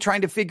constantly be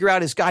trying to figure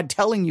out, is God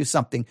telling you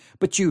something?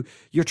 But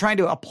you're trying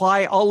to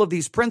apply all of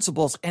these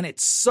principles and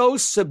it's so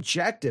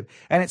subjective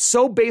and it's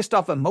so based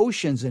off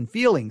emotions and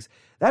feelings.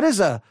 That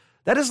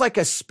is like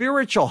a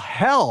spiritual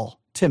hell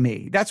to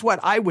me. That's what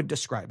I would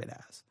describe it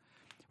as.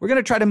 We're going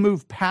to try to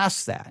move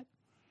past that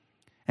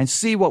and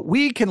see what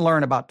we can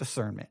learn about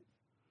discernment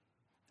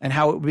and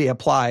how it would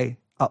apply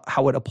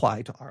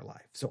to our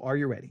life. So are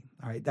you ready?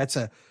 All right. That's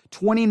a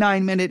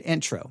 29-minute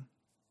intro,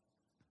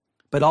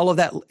 but all of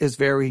that is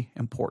very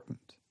important.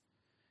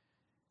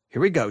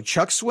 Here we go.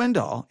 Chuck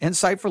Swindoll,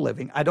 Insight for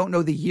Living. I don't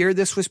know the year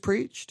this was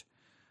preached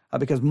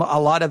because a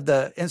lot of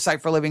the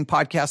Insight for Living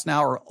podcasts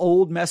now are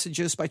old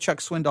messages by Chuck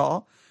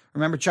Swindoll.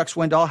 Remember, Chuck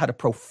Swindoll had a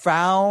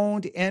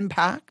profound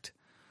impact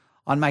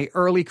on my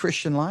early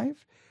Christian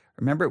life.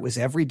 Remember, it was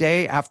every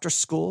day after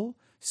school,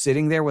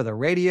 sitting there with a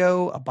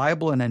radio, a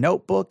Bible, and a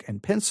notebook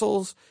and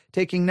pencils,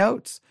 taking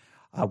notes.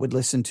 I would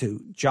listen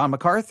to John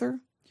MacArthur,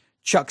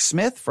 Chuck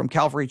Smith from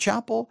Calvary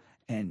Chapel,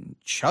 and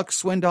Chuck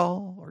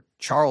Swindoll or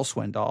Charles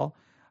Swindoll.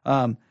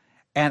 And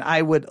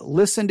I would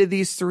listen to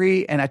these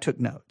 3, and I took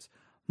notes.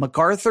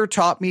 MacArthur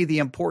taught me the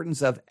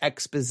importance of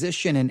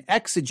exposition and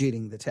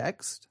exegeting the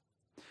text.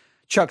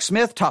 Chuck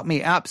Smith taught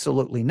me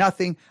absolutely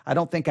nothing. I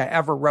don't think I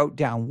ever wrote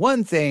down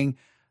one thing.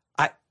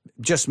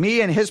 Just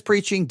me and his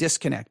preaching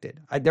disconnected.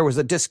 There was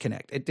a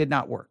disconnect. It did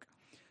not work.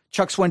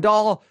 Chuck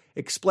Swindoll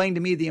explained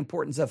to me the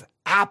importance of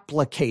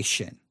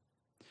application.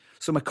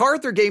 So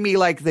MacArthur gave me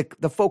like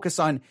the focus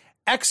on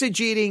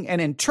exegeting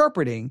and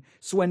interpreting.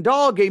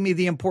 Swindoll gave me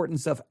the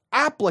importance of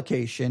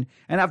application,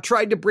 and I've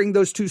tried to bring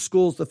those two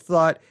schools of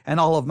thought and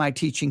all of my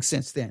teaching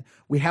since then.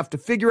 We have to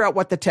figure out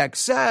what the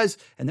text says,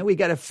 and then we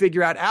got to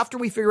figure out, after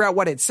we figure out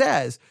what it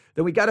says,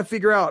 then we got to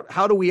figure out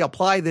how do we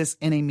apply this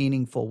in a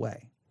meaningful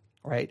way,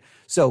 right?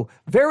 So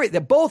they're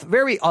both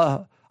very,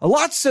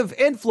 lots of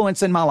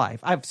influence in my life.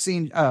 I've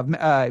seen,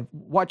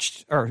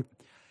 watched, or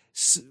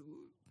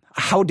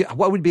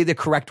what would be the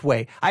correct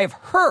way? I have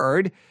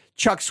heard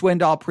Chuck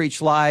Swindoll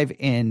preach live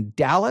in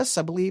Dallas.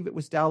 I believe it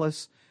was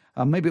Dallas.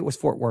 Maybe it was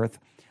Fort Worth.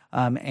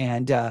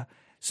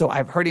 So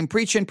I've heard him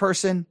preach in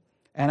person,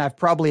 and I've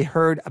probably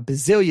heard a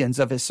bazillions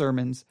of his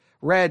sermons,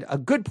 read a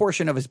good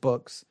portion of his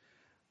books.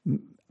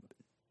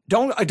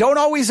 I don't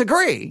always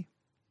agree,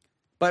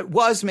 but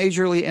was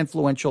majorly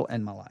influential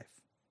in my life.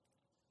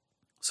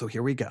 So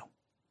here we go.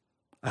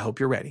 I hope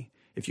you're ready.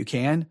 If you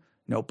can,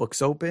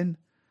 notebooks open.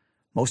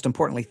 Most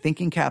importantly,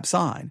 thinking caps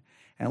on.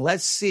 And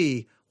let's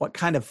see what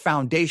kind of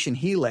foundation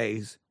he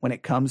lays when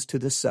it comes to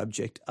the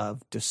subject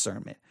of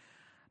discernment.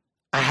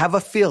 I have a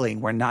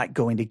feeling we're not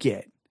going to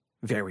get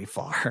very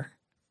far.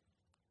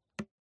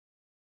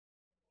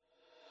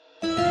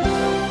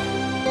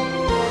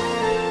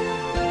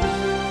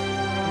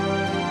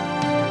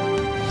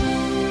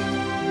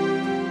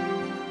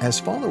 As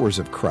followers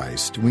of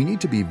Christ, we need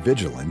to be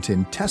vigilant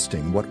in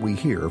testing what we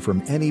hear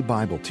from any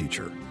Bible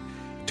teacher.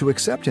 To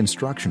accept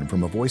instruction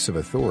from a voice of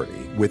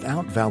authority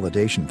without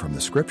validation from the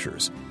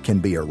Scriptures can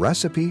be a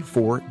recipe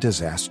for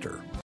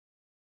disaster.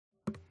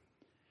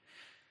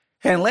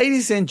 And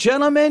ladies and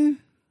gentlemen,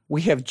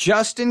 we have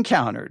just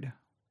encountered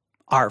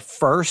our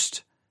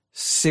first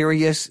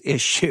serious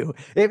issue.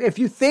 If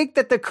you think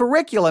that the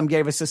curriculum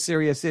gave us a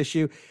serious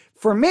issue,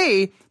 for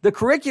me, the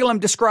curriculum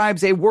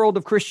describes a world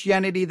of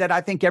Christianity that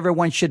I think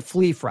everyone should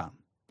flee from.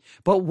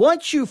 But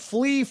once you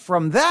flee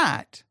from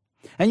that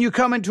and you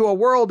come into a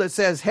world that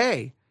says,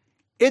 hey,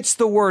 it's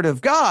the Word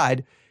of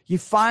God, you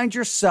find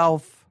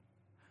yourself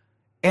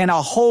in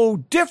a whole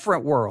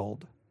different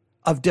world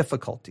of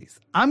difficulties.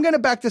 I'm going to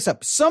back this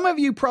up. Some of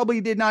you probably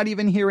did not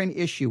even hear an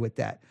issue with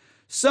that.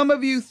 Some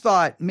of you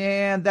thought,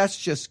 man, that's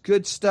just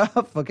good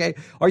stuff, okay?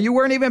 Or you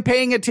weren't even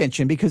paying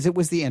attention because it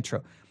was the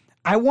intro.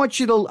 I want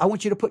you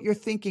to put your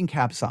thinking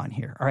caps on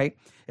here, all right?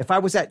 If I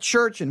was at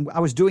church and I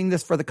was doing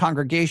this for the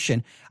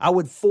congregation, I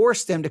would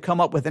force them to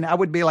come up with, and I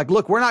would be like,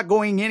 look, we're not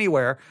going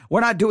anywhere.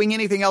 We're not doing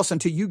anything else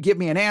until you give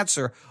me an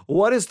answer.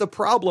 What is the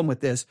problem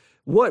with this?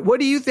 What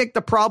do you think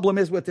the problem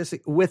is with this,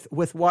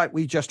 with what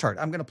we just heard?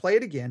 I'm going to play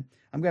it again.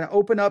 I'm going to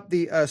open up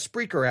the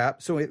Spreaker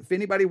app. So if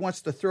anybody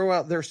wants to throw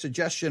out their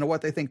suggestion of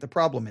what they think the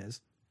problem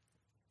is.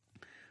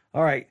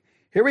 All right.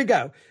 Here we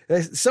go.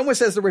 Someone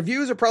says the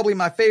reviews are probably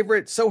my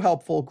favorite. So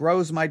helpful.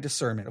 Grows my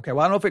discernment. Okay. Well,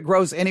 I don't know if it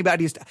grows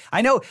anybody's.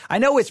 I know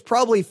it's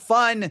probably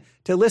fun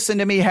to listen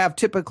to me have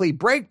typically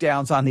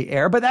breakdowns on the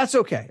air, but that's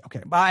okay.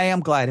 Okay. I am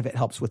glad if it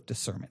helps with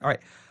discernment. All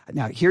right.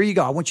 Now here you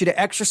go. I want you to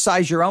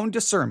exercise your own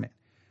discernment.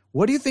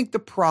 What do you think the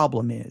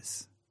problem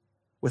is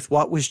with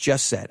what was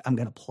just said? I'm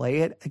going to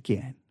play it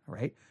again. All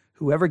right.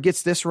 Whoever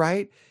gets this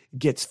right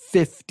gets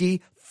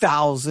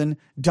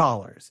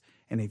 $50,000.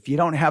 And if you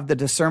don't have the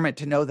discernment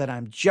to know that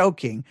I'm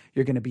joking,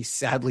 you're going to be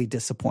sadly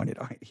disappointed.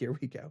 All right, here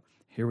we go.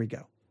 Here we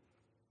go.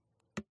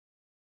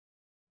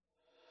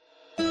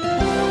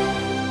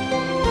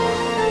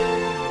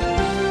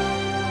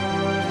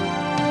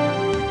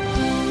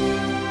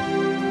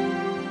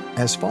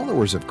 As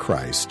followers of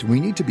Christ,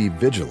 we need to be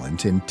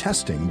vigilant in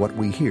testing what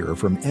we hear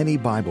from any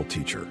Bible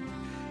teacher.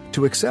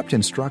 To accept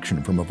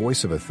instruction from a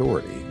voice of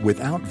authority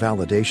without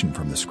validation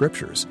from the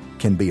Scriptures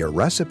can be a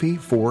recipe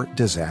for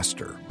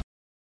disaster.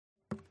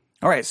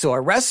 All right, so a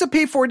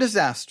recipe for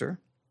disaster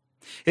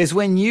is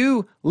when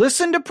you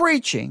listen to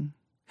preaching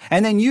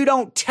and then you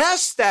don't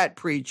test that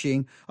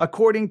preaching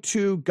according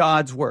to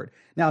God's word.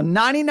 Now,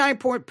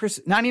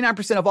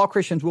 99% of all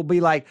Christians will be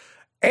like,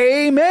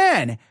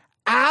 amen,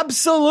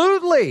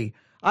 absolutely.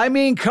 I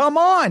mean, come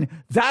on,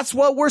 that's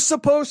what we're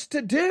supposed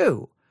to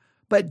do.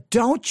 But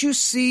don't you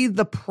see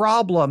the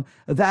problem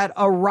that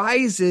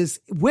arises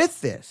with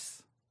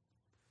this?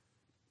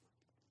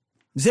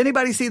 Does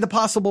anybody see the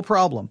possible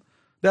problem?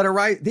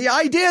 The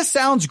idea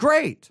sounds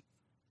great.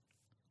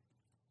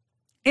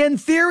 In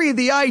theory,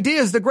 the idea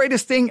is the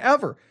greatest thing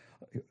ever.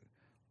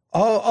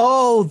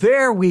 Oh,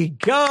 there we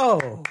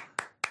go.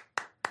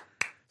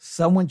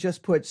 Someone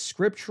just put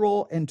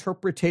scriptural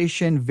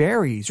interpretation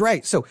varies.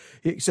 Right. So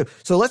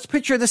let's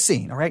picture the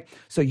scene. All right.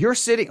 So you're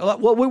sitting,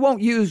 well, we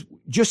won't use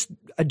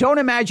don't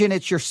imagine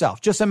it's yourself.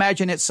 Just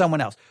imagine it's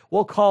someone else.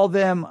 We'll call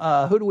them,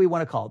 who do we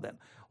want to call them?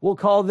 We'll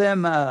call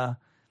them,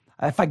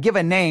 if I give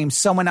a name,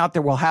 someone out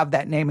there will have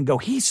that name and go,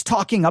 he's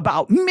talking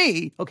about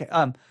me. Okay.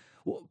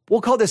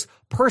 We'll call this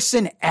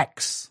person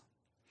X.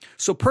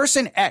 So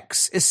person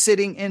X is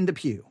sitting in the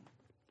pew.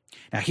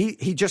 Now,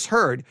 he just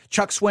heard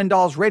Chuck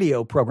Swindoll's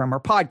radio program or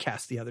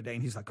podcast the other day,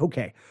 and he's like,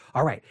 okay,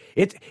 all right,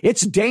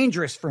 it's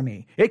dangerous for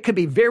me. It could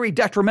be very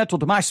detrimental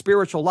to my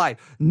spiritual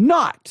life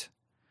not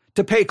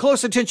to pay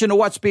close attention to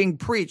what's being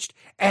preached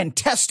and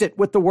test it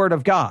with the word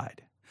of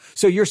God.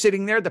 So you're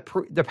sitting there,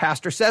 the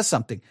pastor says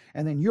something,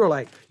 and then you're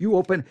like, you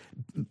open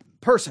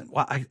person.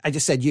 Well, I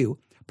just said you.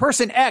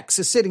 Person X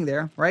is sitting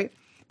there, right?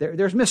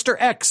 There's Mr.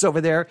 X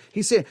over there.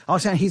 He's sitting. I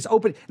was saying he's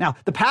open. Now,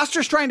 the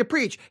pastor's trying to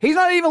preach. He's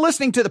not even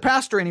listening to the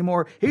pastor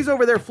anymore. He's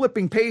over there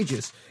flipping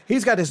pages.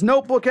 He's got his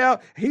notebook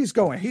out. He's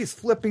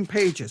flipping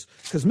pages.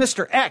 Because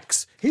Mr.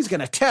 X, he's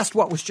going to test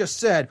what was just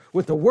said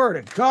with the word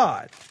of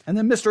God. And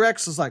then Mr.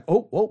 X is like,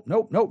 nope.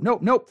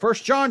 1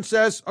 John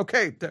says,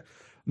 okay.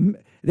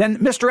 Then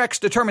Mr. X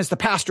determines the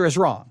pastor is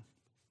wrong.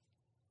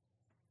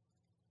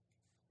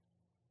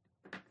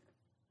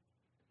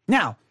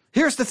 Now,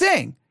 here's the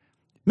thing.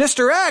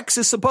 Mr. X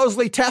is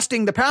supposedly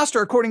testing the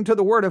pastor according to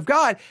the word of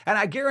God. And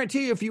I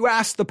guarantee you, if you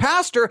ask the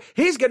pastor,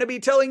 he's going to be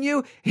telling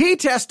you he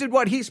tested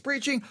what he's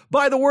preaching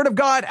by the word of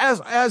God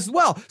as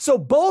well. So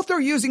both are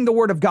using the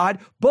word of God.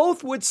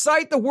 Both would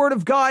cite the word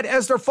of God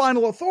as their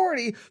final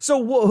authority.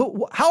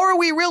 So how are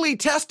we really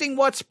testing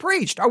what's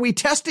preached? Are we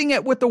testing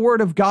it with the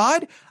word of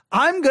God?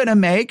 I'm going to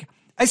make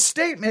a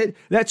statement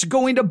that's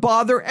going to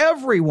bother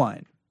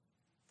everyone.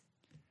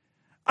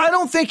 I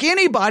don't think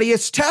anybody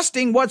is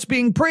testing what's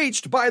being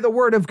preached by the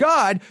word of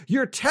God.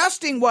 You're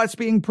testing what's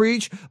being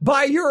preached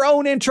by your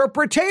own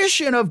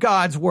interpretation of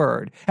God's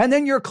word. And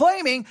then you're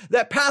claiming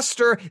that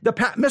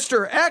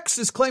Mr. X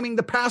is claiming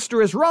the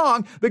pastor is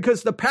wrong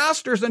because the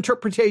pastor's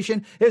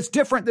interpretation is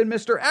different than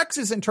Mr.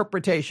 X's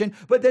interpretation.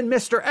 But then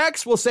Mr.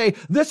 X will say,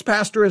 this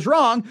pastor is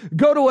wrong,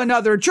 go to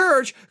another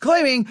church,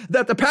 claiming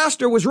that the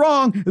pastor was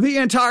wrong the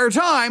entire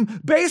time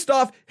based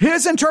off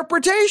his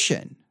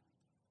interpretation.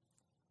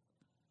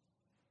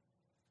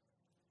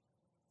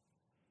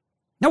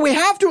 Now, we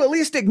have to at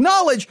least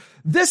acknowledge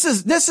this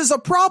is a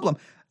problem.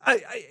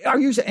 Are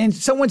you? And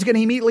someone's going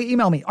to immediately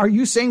email me. Are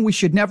you saying we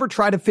should never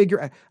try to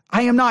figure?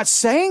 I am not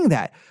saying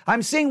that.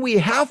 I'm saying we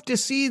have to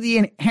see the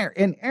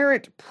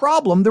inherent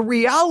problem. The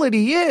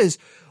reality is,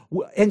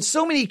 in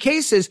so many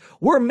cases,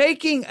 we're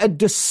making a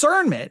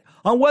discernment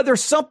on whether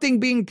something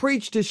being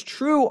preached is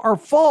true or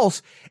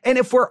false. And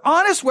if we're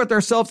honest with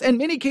ourselves, in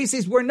many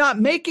cases, we're not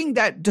making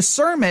that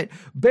discernment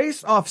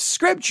based off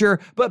scripture,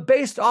 but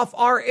based off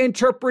our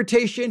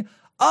interpretation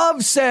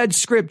of said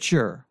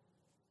scripture.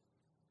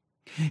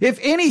 If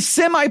any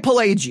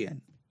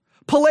semi-Pelagian,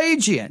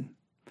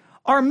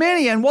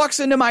 Arminian walks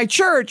into my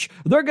church,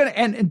 they're going to,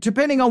 and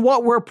depending on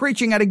what we're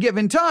preaching at a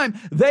given time,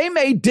 they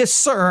may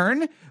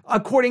discern,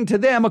 according to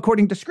them,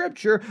 according to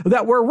scripture,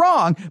 that we're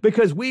wrong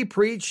because we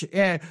preach,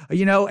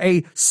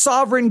 a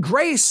sovereign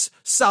grace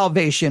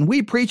salvation.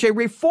 We preach a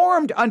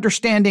reformed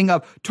understanding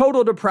of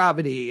total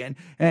depravity and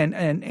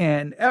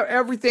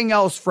everything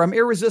else from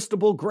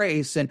irresistible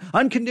grace and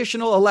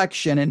unconditional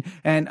election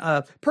and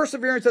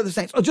perseverance of the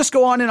saints. I'll just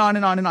go on and on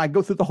and on and on.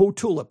 Go through the whole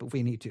tulip if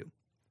we need to.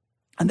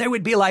 And they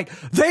would be like,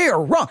 they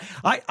are wrong.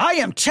 I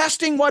am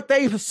testing what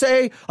they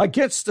say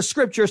against the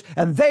scriptures,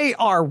 and they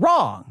are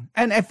wrong.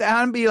 And if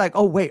I'd be like,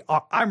 oh, wait,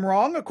 I'm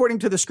wrong according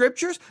to the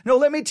scriptures? No,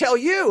 let me tell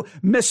you,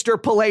 Mr.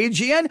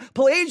 Pelagian,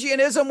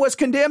 Pelagianism was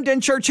condemned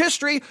in church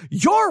history.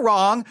 You're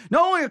wrong,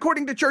 not only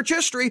according to church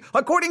history,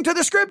 according to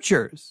the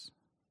scriptures.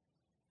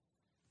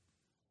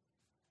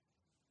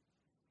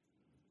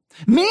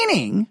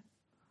 Meaning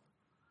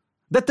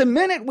that the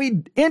minute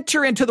we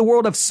enter into the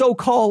world of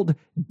so-called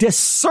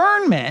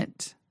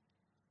discernment,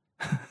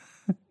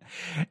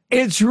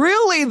 it's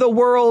really the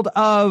world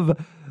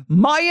of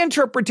my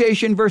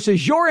interpretation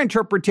versus your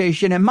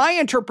interpretation, and my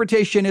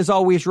interpretation is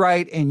always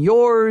right and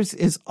yours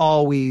is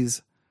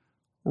always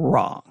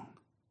wrong.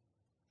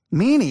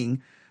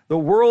 Meaning the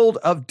world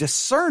of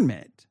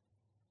discernment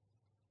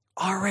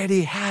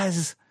already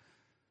has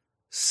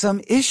some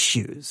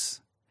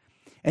issues,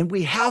 and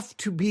we have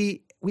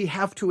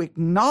to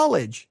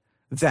acknowledge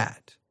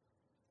that.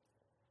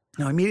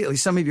 Now, immediately,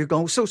 some of you are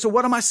going, so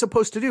what am I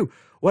supposed to do?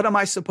 What am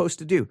I supposed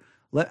to do?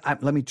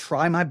 Let me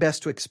try my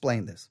best to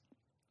explain this.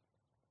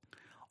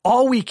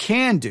 All we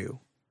can do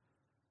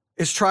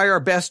is try our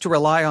best to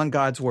rely on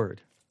God's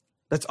word.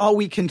 That's all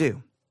we can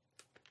do.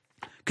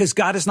 Because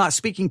God is not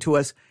speaking to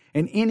us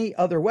in any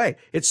other way.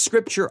 It's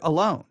scripture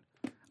alone.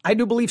 I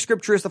do believe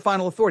scripture is the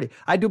final authority.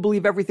 I do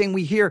believe everything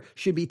we hear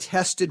should be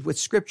tested with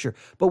scripture.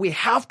 But we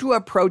have to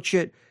approach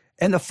it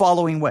in the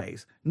following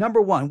ways.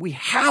 Number one, we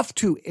have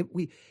to,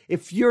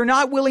 if you're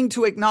not willing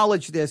to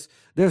acknowledge this,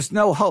 there's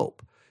no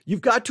hope.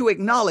 You've got to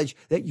acknowledge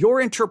that your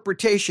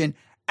interpretation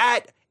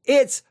at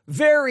its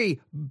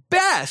very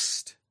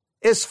best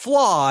is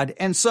flawed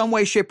in some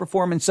way, shape, or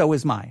form, and so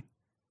is mine.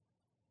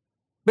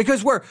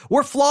 Because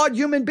we're flawed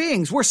human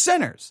beings. We're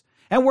sinners,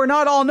 and we're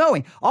not all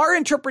knowing. Our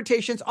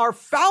interpretations are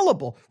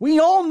fallible. We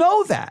all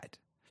know that.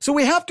 So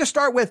we have to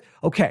start with,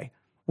 okay,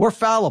 we're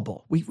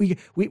fallible.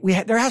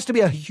 There has to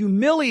be a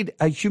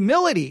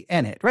humility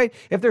in it, right?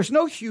 If there's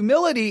no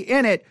humility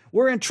in it,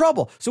 we're in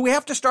trouble. So we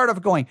have to start off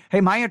going,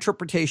 hey, my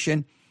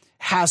interpretation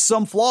has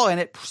some flaw in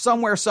it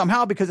somewhere,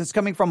 somehow, because it's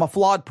coming from a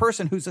flawed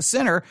person who's a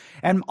sinner,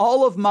 and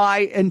all of my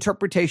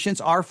interpretations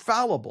are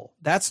fallible.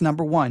 That's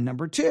number one.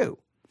 Number two,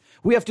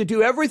 we have to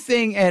do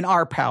everything in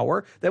our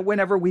power that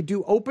whenever we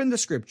do open the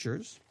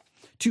scriptures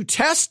to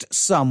test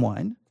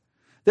someone,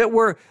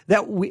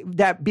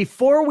 that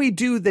before we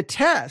do the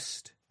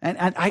test, and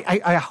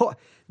I hope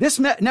this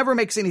never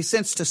makes any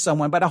sense to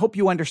someone, but I hope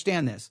you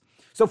understand this.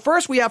 So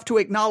first we have to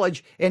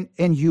acknowledge in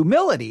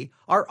humility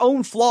our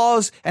own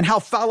flaws and how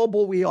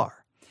fallible we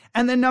are.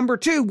 And then number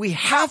two, we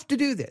have to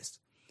do this.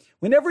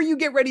 Whenever you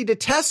get ready to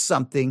test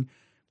something,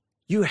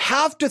 you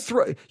have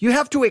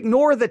to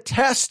ignore the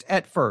test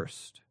at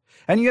first.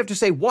 And you have to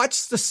say,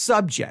 what's the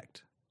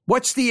subject?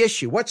 What's the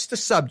issue? What's the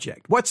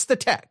subject? What's the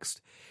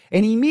text?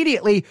 And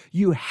immediately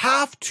you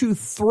have to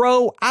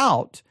throw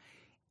out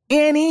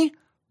any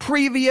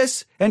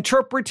previous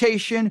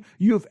interpretation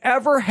you've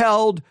ever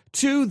held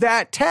to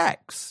that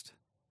text.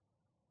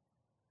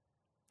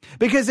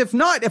 Because if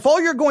not, if all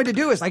you're going to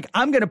do is like,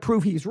 I'm going to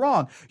prove he's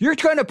wrong, you're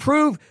trying to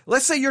prove,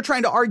 let's say you're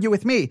trying to argue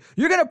with me,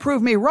 you're going to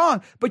prove me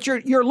wrong, but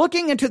you're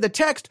looking into the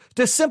text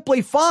to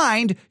simply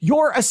find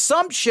your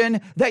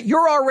assumption that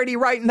you're already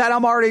right and that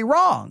I'm already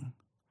wrong.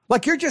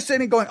 Like you're just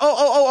sitting going,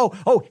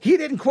 oh, he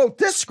didn't quote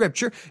this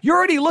scripture. You're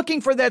already looking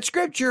for that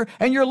scripture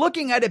and you're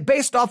looking at it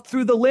based off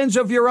through the lens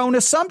of your own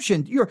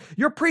assumption.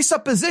 Your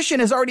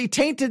presupposition is already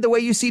tainted the way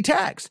you see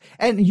text.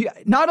 And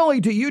not only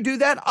do you do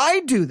that, I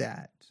do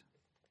that.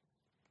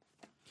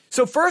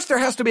 So first, there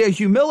has to be a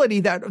humility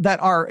that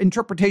our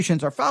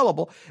interpretations are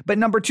fallible. But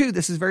number two,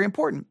 this is very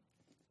important.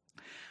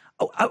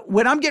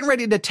 When I'm getting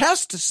ready to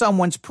test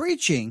someone's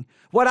preaching,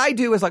 what I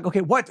do is like,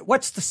 okay,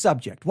 what's the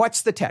subject?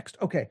 What's the text?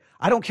 Okay,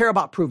 I don't care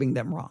about proving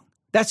them wrong.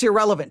 That's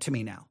irrelevant to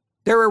me now.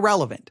 They're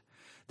irrelevant.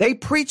 They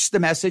preach the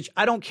message.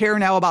 I don't care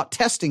now about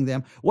testing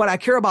them. What I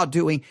care about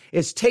doing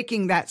is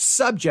taking that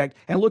subject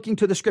and looking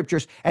to the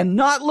scriptures and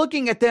not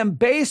looking at them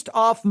based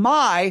off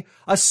my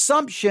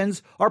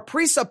assumptions or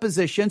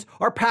presuppositions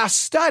or past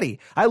study.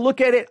 I look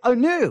at it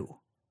anew.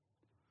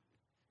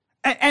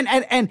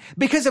 And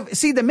because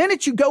the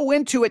minute you go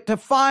into it to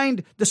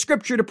find the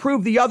scripture to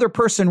prove the other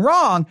person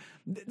wrong,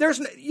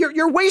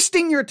 you're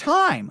wasting your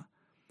time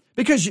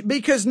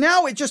because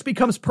now it just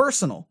becomes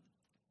personal.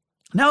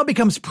 Now it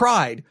becomes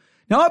pride.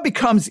 Now it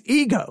becomes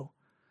ego.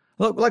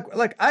 Look,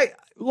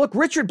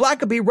 Richard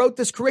Blackaby wrote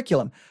this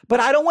curriculum, but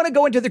I don't want to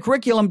go into the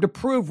curriculum to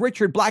prove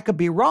Richard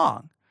Blackaby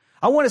wrong.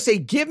 I want to say,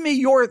 give me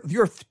your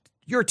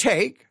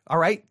take. All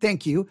right.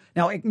 Thank you.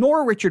 Now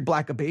ignore Richard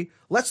Blackaby.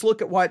 Let's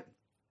look at what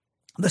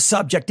the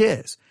subject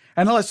is.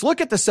 And let's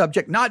look at the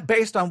subject not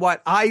based on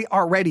what I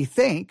already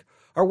think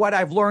or what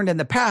I've learned in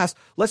the past.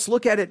 Let's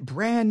look at it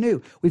brand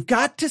new. We've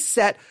got to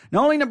set,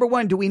 not only number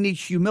one, do we need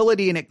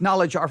humility and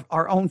acknowledge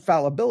our own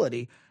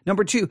fallibility.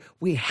 Number two,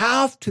 we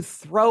have to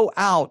throw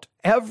out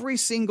every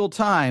single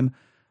time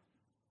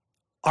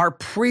our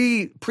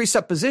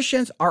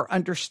presuppositions, our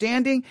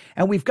understanding,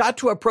 and we've got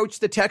to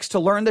approach the text to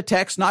learn the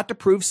text, not to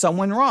prove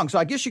someone wrong. So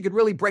I guess you could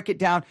really break it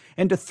down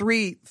into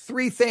three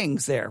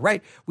things there,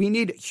 right? We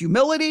need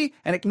humility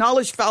and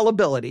acknowledge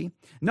fallibility.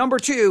 Number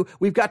two,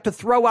 we've got to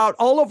throw out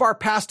all of our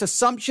past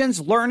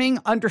assumptions, learning,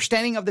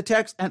 understanding of the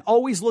text, and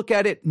always look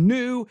at it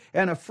new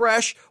and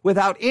afresh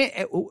without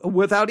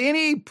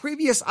any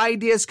previous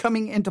ideas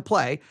coming into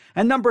play.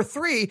 And number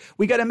three,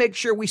 we got to make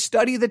sure we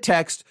study the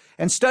text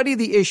and study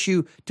the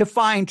issue to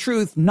find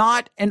truth,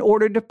 not in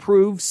order to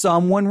prove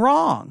someone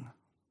wrong.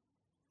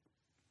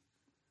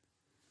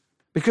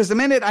 Because the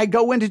minute I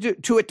go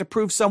into it to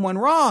prove someone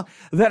wrong,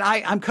 then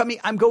I'm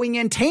going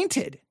in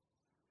tainted.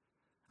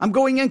 I'm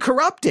going in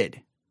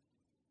corrupted.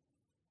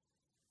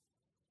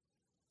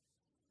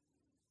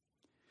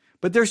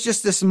 But there's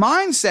just this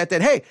mindset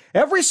that, hey,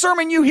 every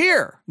sermon you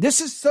hear,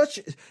 this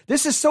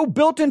is so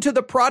built into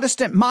the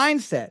Protestant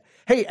mindset.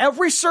 Hey,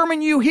 every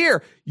sermon you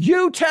hear,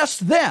 you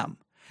test them.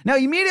 Now,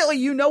 immediately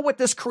you know what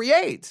this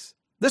creates.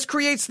 This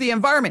creates the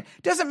environment.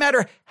 It doesn't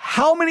matter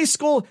how many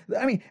schools,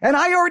 and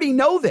I already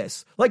know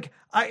this. Like,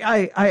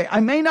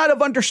 I may not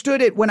have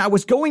understood it when I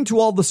was going to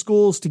all the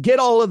schools to get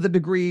all of the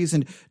degrees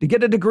and to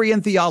get a degree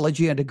in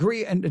theology and a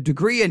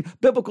degree in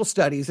biblical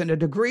studies and a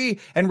degree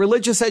in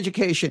religious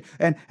education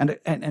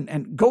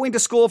and going to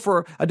school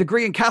for a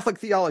degree in Catholic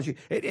theology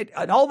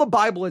and all the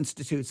Bible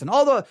institutes and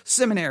all the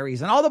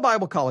seminaries and all the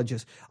Bible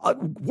colleges.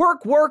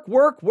 Work.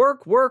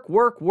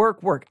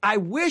 I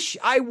wish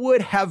I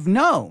would have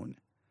known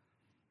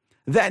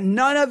that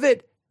none of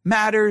it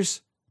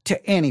matters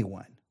to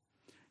anyone.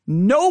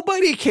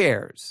 Nobody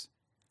cares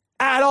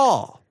at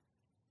all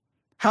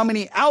how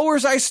many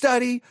hours I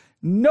study.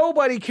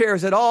 Nobody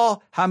cares at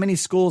all how many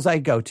schools I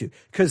go to.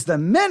 Because the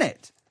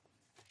minute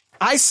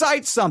I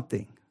cite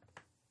something,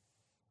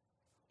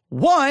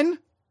 one,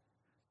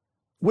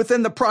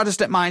 within the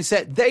Protestant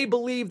mindset, they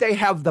believe they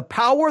have the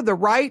power, the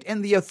right,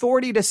 and the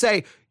authority to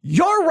say,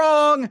 you're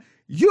wrong,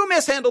 you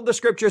mishandled the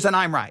scriptures, and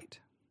I'm right.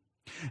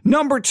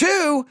 Number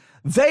two,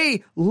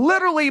 they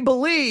literally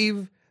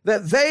believe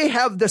that they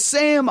have the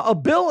same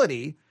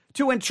ability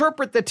to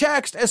interpret the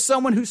text as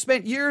someone who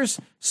spent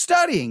years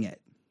studying it.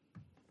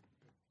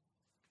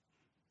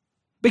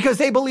 because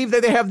they believe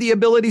that they have the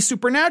ability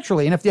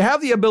supernaturally. And if you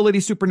have the ability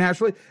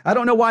supernaturally, I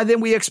don't know why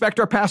then we expect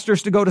our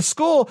pastors to go to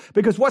school,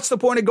 because what's the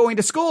point of going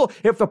to school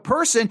if the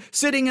person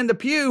sitting in the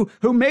pew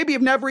who maybe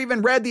have never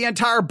even read the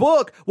entire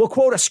book will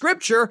quote a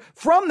scripture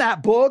from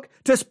that book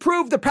to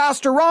prove the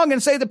pastor wrong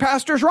and say the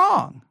pastor's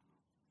wrong?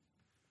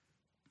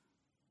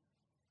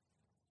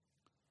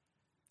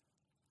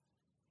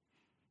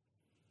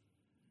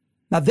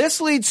 Now,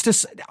 this leads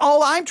to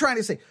all I'm trying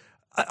to say.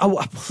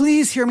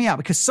 Please hear me out,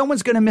 because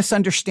someone's going to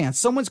misunderstand.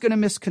 Someone's going to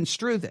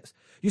misconstrue this.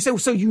 You say, well,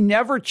 so you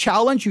never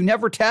challenge, you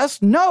never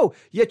test? No,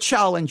 you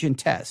challenge and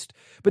test.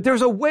 But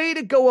there's a way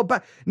to go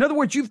about. In other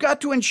words, you've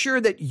got to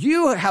ensure that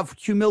you have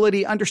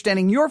humility,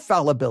 understanding your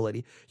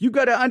fallibility. You've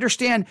got to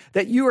understand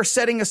that you are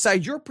setting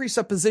aside your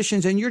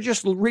presuppositions and you're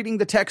just reading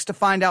the text to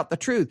find out the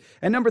truth.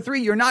 And number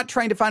 3, you're not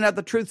trying to find out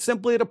the truth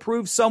simply to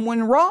prove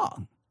someone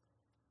wrong.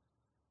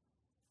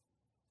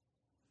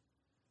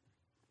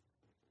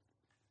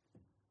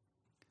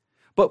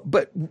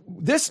 But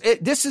this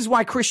is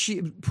why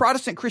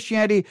Protestant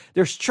Christianity,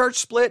 there's church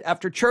split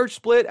after church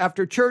split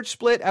after church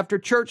split after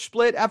church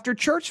split after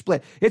church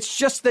split. It's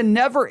just the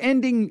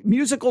never-ending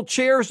musical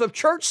chairs of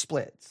church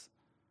splits.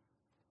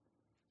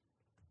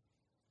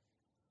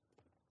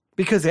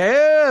 Because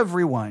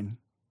everyone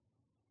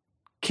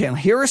can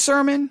hear a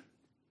sermon,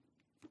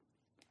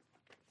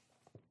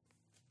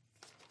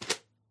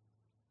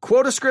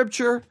 quote a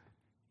scripture,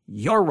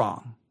 you're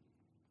wrong.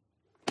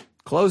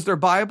 Close their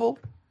Bible,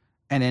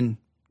 and then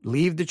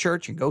leave the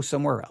church and go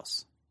somewhere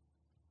else.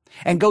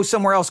 And go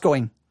somewhere else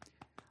going,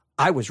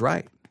 I was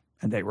right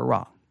and they were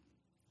wrong.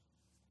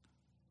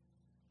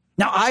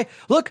 Now,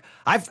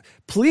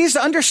 please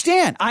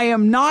understand, I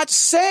am not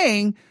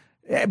saying,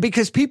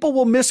 because people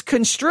will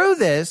misconstrue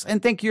this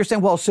and think you're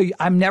saying, well, so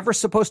I'm never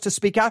supposed to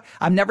speak out.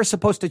 I'm never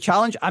supposed to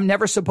challenge. I'm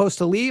never supposed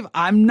to leave.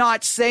 I'm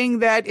not saying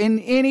that in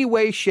any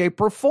way,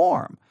 shape, or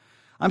form.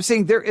 I'm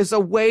saying there is a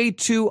way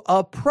to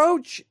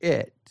approach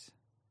it.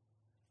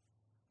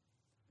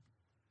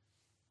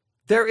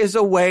 There is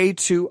a way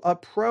to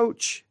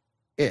approach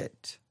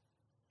it.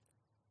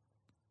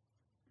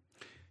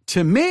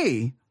 To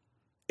me,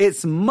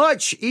 it's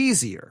much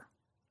easier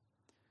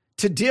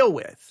to deal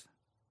with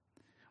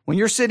when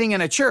you're sitting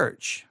in a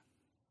church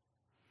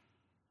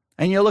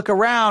and you look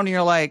around and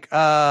you're like,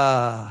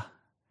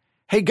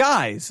 hey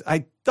guys,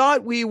 I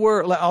thought we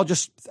were, I'm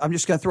just going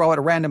to throw out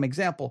a random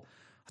example.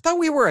 I thought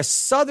we were a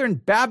Southern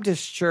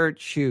Baptist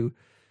church who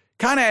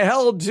kind of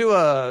held to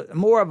a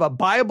more of a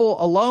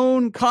Bible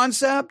alone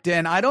concept.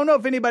 And I don't know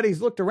if anybody's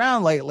looked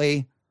around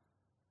lately.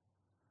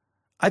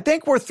 I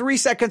think we're 3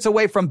 seconds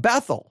away from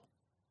Bethel.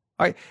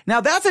 All right. Now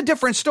that's a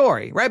different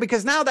story, right?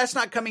 Because now that's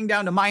not coming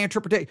down to my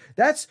interpretation.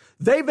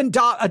 They've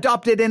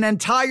adopted an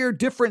entire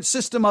different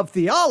system of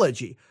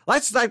theology.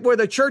 That's like where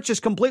the church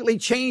has completely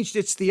changed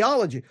its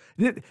theology.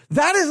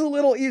 That is a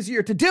little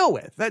easier to deal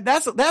with.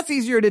 That's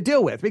easier to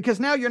deal with,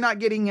 because now you're not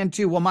getting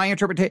into, well, my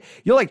interpretation.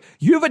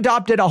 You've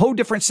adopted a whole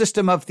different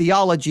system of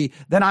theology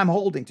than I'm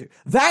holding to.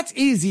 That's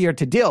easier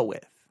to deal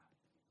with.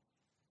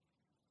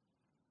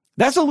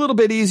 That's a little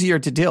bit easier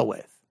to deal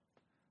with.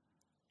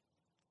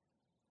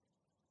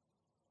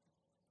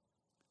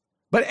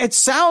 But it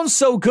sounds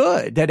so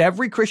good that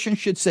every Christian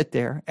should sit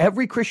there.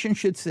 Every Christian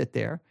should sit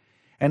there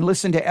and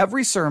listen to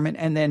every sermon,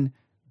 and then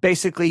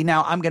basically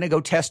now I'm going to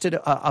go test it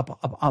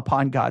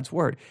upon God's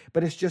word.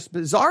 But it's just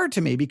bizarre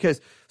to me,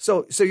 because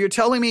so you're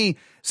telling me,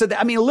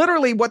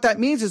 literally what that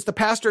means is the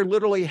pastor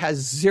literally has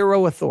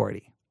zero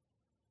authority.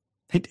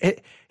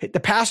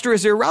 The pastor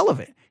is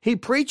irrelevant. He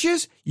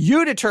preaches.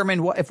 You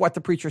determine if what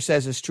the preacher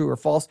says is true or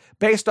false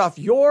based off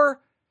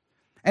your,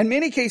 in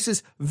many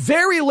cases,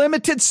 very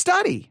limited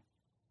study.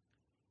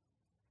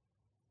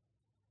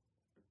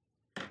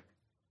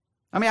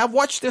 I've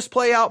watched this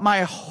play out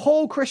my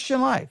whole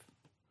Christian life.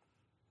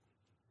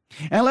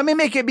 And let me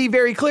make it be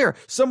very clear.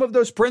 Some of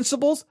those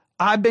principles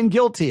I've been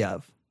guilty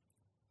of.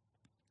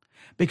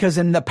 Because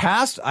in the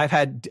past, I've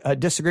had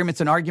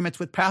disagreements and arguments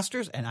with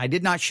pastors, and I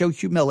did not show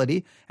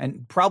humility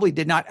and probably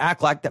did not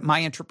act like that my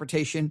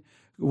interpretation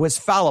was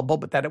fallible,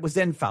 but that it was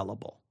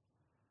infallible.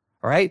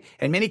 All right.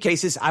 In many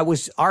cases, I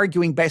was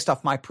arguing based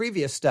off my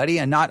previous study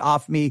and not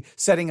off me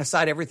setting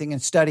aside everything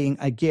and studying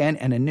again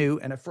and anew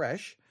and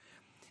afresh.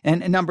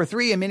 And number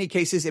 3, in many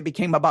cases, it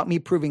became about me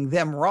proving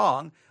them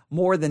wrong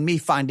more than me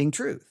finding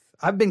truth.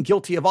 I've been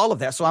guilty of all of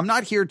that. So I'm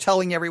not here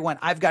telling everyone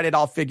I've got it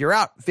all figured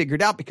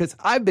out, because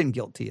I've been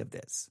guilty of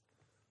this.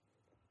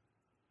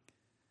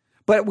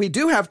 But we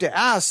do have to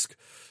ask,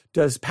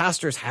 does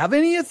pastors have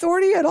any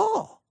authority at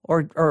all?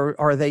 Or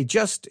are they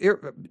just, do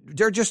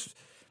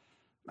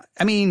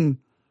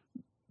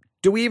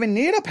we even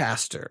need a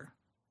pastor?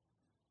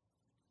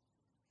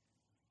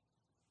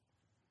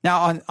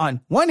 Now,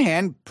 on one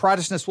hand,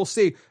 Protestants will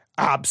say,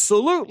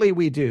 absolutely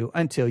we do,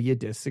 until you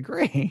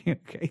disagree.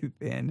 Okay,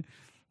 then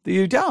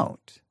you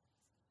don't.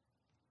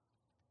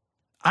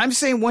 I'm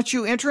saying once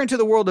you enter into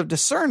the world of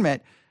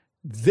discernment,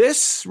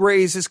 this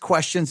raises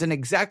questions in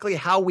exactly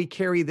how we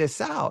carry this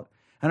out.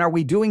 And are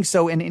we doing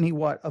so in any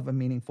of a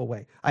meaningful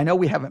way? I know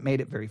we haven't made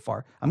it very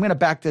far. I'm going to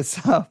back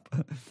this up.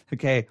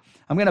 Okay.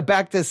 I'm going to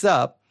back this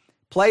up,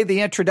 play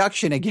the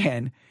introduction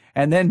again,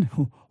 and then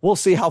we'll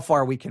see how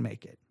far we can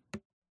make it.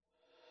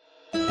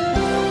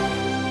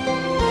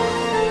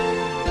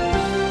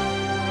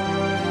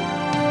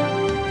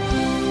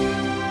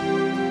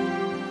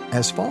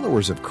 As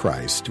followers of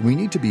Christ, we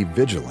need to be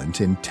vigilant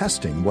in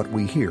testing what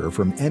we hear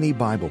from any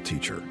Bible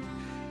teacher.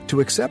 To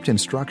accept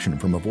instruction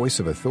from a voice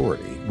of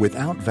authority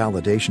without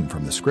validation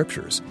from the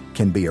Scriptures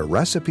can be a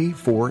recipe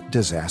for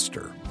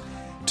disaster.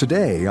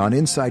 Today on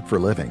Insight for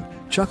Living,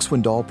 Chuck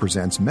Swindoll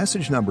presents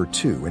message number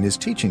 2 in his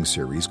teaching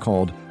series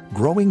called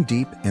Growing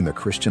Deep in the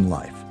Christian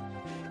Life.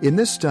 In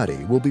this study,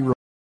 we'll be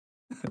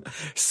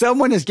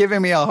Someone is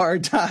giving me a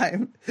hard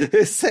time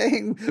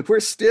saying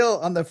we're still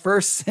on the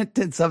first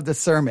sentence of the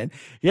sermon.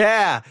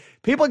 Yeah,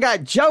 people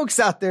got jokes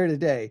out there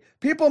today.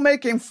 People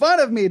making fun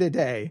of me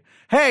today.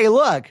 Hey,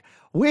 look,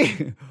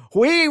 we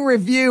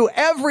review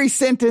every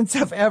sentence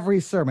of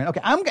every sermon.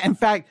 Okay, in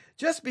fact,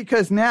 just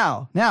because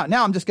now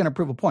I'm just going to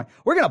prove a point.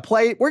 We're going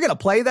to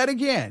play that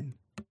again.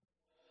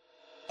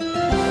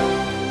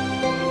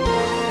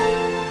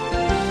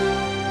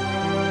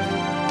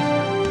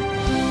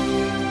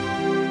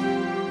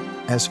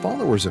 As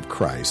followers of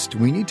Christ,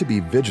 we need to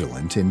be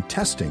vigilant in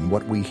testing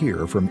what we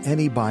hear from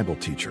any Bible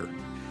teacher.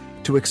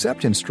 To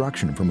accept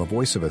instruction from a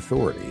voice of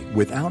authority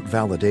without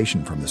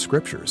validation from the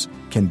Scriptures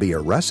can be a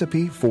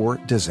recipe for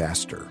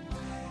disaster.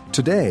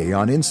 Today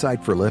on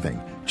Insight for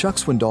Living, Chuck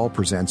Swindoll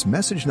presents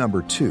message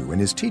number 2 in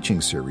his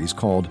teaching series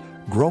called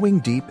Growing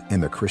Deep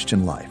in the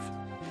Christian Life.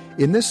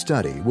 In this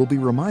study, we'll be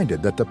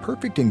reminded that the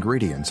perfect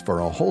ingredients for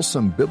a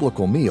wholesome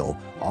biblical meal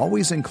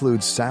always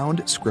include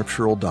sound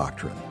scriptural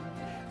doctrine.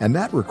 And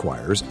that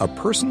requires a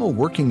personal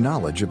working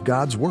knowledge of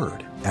God's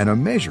Word and a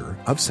measure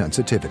of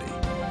sensitivity.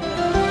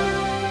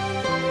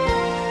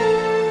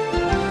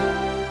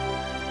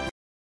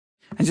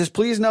 And just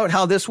please note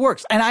how this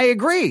works. And I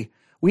agree.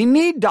 We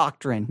need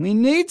doctrine. We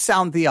need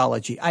sound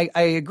theology. I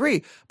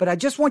agree. But I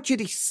just want you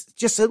to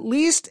just at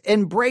least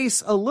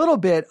embrace a little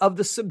bit of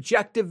the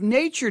subjective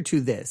nature to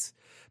this.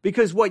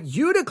 Because what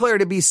you declare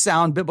to be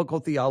sound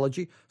biblical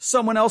theology,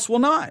 someone else will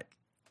not.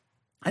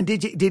 And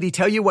did he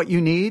tell you what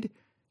you need?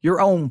 Your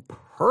own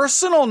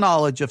personal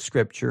knowledge of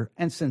Scripture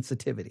and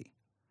sensitivity.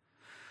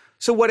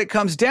 So what it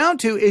comes down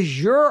to is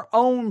your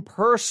own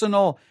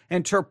personal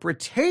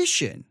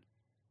interpretation.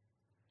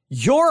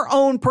 Your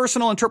own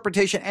personal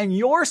interpretation and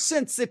your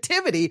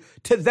sensitivity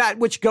to that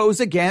which goes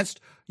against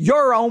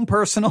your own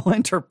personal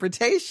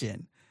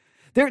interpretation.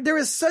 There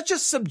is such a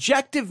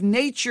subjective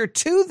nature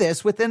to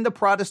this within the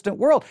Protestant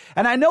world.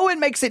 And I know it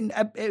makes it,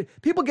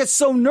 people get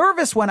so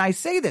nervous when I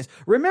say this.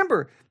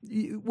 Remember,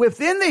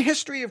 within the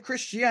history of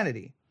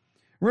Christianity,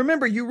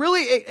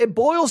 it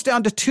boils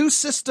down to 2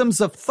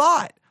 systems of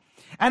thought.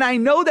 And I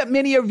know that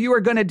many of you are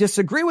going to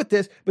disagree with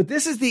this, but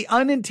this is the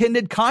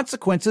unintended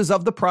consequences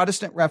of the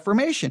Protestant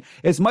Reformation.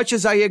 As much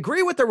as I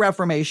agree with the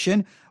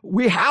Reformation,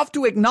 we have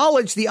to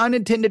acknowledge the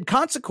unintended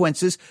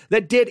consequences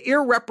that did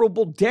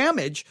irreparable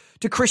damage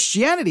to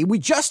Christianity. We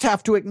just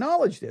have to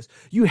acknowledge this.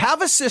 You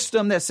have a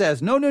system that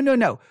says, no.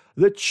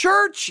 The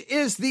church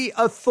is the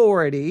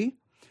authority.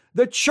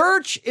 The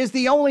church is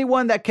the only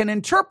one that can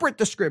interpret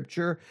the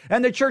Scripture,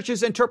 and the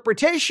church's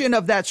interpretation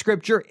of that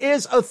Scripture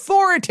is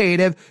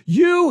authoritative.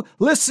 You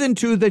listen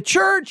to the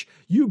church,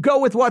 you go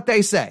with what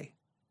they say.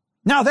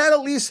 Now that at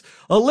least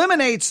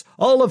eliminates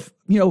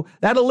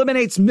that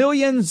eliminates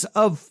millions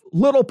of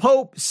little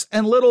popes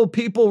and little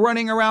people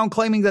running around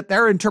claiming that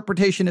their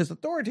interpretation is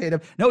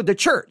authoritative. No, the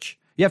church.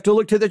 You have to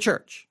look to the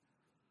church.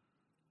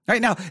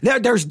 Right now,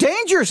 there's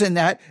dangers in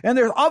that, and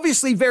there's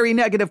obviously very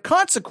negative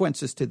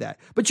consequences to that.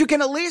 But you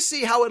can at least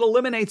see how it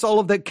eliminates all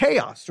of the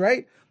chaos,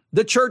 right?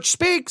 The church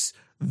speaks,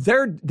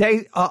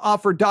 they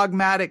offer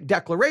dogmatic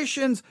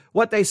declarations,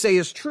 what they say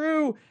is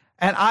true,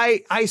 and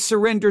I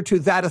surrender to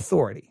that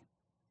authority.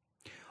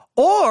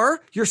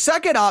 Or your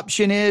second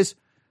option is,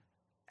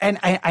 and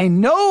I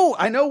know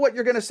what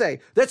you're going to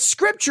say, that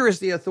Scripture is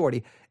the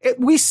authority.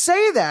 We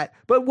say that,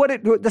 but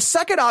the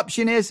second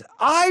option is,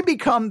 I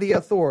become the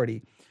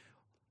authority.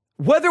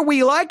 Whether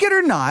we like it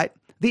or not,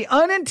 the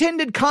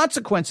unintended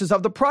consequences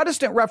of the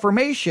Protestant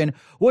Reformation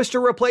was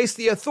to replace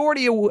the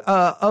authority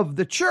of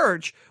the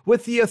church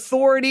with the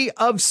authority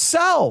of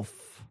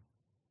self.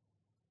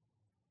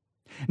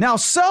 Now,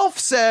 self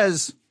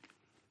says,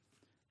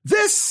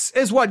 this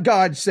is what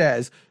God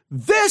says.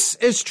 This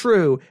is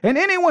true. And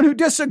anyone who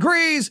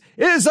disagrees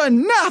is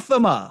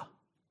anathema.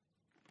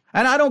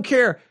 And I don't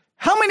care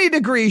how many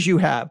degrees you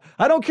have.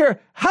 I don't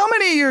care how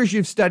many years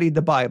you've studied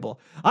the Bible.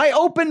 I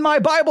opened my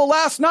Bible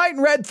last night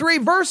and read 3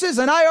 verses,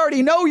 and I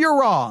already know you're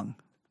wrong.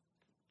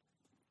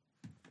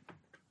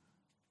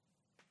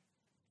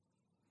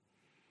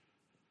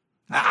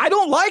 I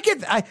don't like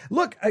it.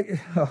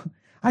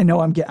 I know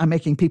I'm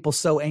making people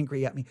so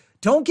angry at me.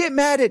 Don't get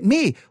mad at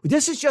me.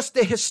 This is just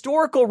the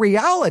historical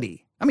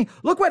reality. I mean,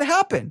 look what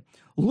happened.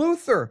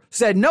 Luther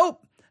said,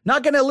 nope.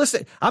 Not going to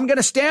listen. I'm going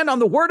to stand on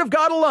the Word of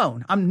God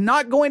alone. I'm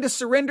not going to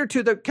surrender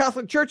to the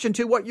Catholic Church and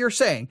to what you're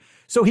saying.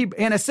 So he,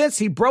 in a sense,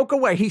 he broke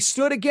away. He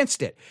stood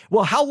against it.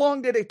 Well, how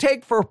long did it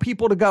take for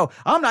people to go,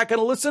 I'm not going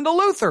to listen to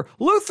Luther.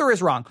 Luther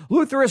is wrong.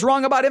 Luther is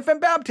wrong about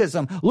infant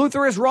baptism.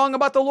 Luther is wrong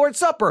about the Lord's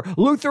Supper.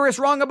 Luther is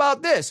wrong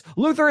about this.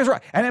 Luther is wrong.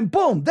 And then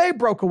boom, they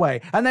broke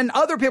away. And then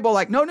other people are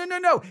like, no.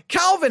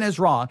 Calvin is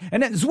wrong.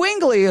 And then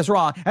Zwingli is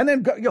wrong. And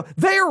then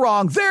they're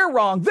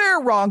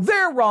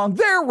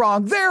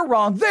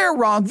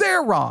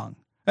wrong.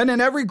 And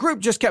then every group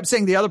just kept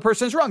saying the other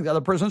person is wrong. The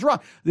other person is wrong.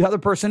 The other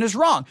person is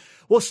wrong.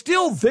 Well,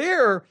 still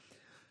there,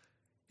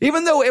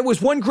 even though it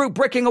was one group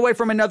breaking away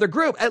from another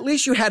group, at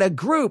least you had a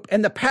group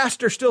and the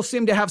pastor still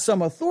seemed to have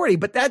some authority.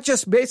 But that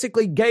just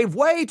basically gave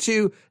way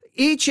to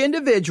each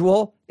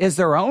individual is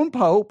their own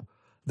pope,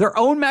 their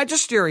own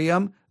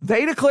magisterium.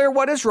 They declare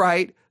what is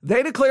right.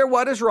 They declare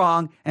what is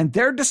wrong, and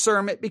their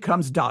discernment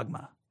becomes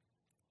dogma.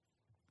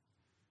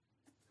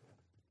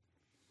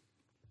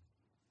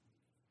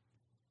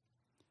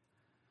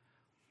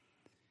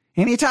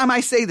 Anytime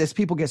I say this,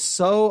 people get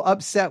so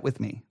upset with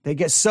me. They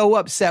get so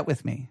upset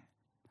with me.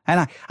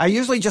 And I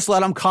usually just let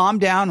them calm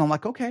down. I'm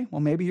like, okay,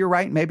 well, maybe you're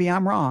right. Maybe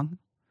I'm wrong.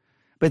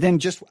 But then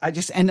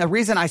and the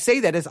reason I say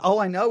that is all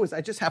I know is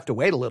I just have to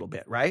wait a little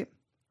bit, right?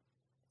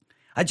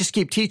 I just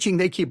keep teaching.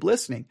 They keep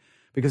listening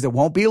because it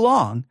won't be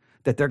long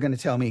that they're going to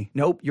tell me,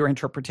 nope, your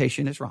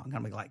interpretation is wrong.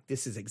 I'm like,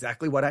 this is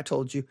exactly what I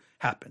told you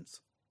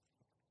happens.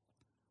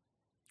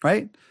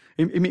 Right?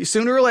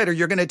 Sooner or later,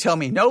 you're going to tell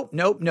me, nope.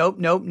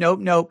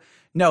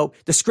 No,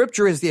 the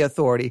scripture is the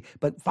authority,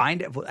 but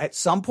at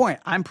some point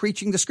I'm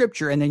preaching the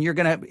scripture and then you're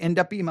going to end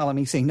up emailing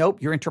me saying,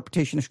 nope, your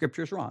interpretation of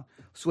scripture is wrong.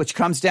 So which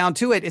comes down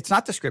to it's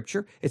not the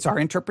scripture, it's our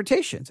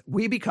interpretations.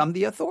 We become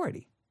the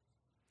authority,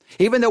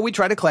 even though we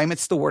try to claim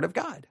it's the word of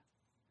God.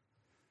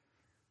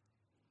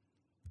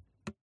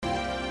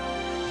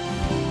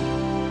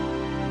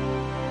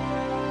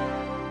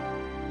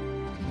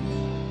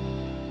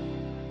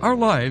 Our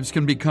lives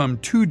can become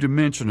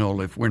two-dimensional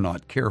if we're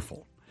not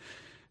careful,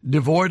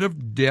 devoid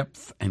of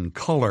depth and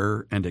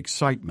color and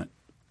excitement.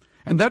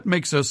 And that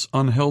makes us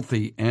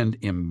unhealthy and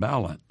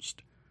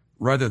imbalanced,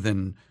 rather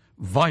than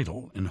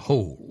vital and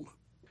whole.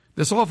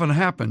 This often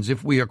happens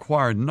if we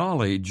acquire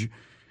knowledge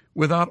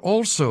without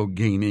also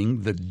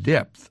gaining the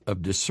depth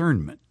of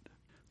discernment.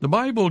 The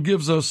Bible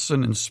gives us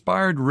an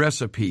inspired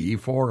recipe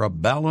for a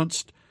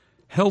balanced,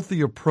 healthy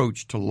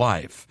approach to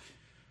life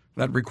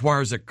that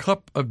requires a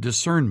cup of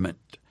discernment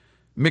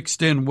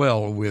mixed in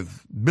well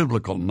with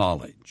biblical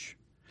knowledge.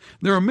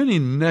 There are many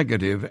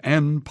negative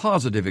and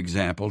positive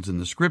examples in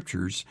the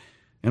Scriptures,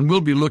 and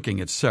we'll be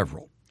looking at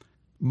several.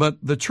 But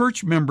the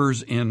church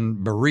members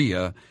in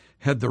Berea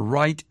had the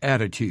right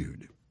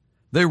attitude.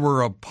 They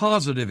were a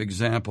positive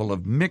example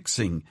of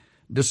mixing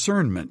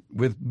discernment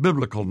with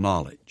biblical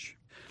knowledge.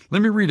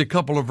 Let me read a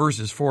couple of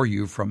verses for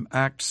you from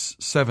Acts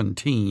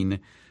 17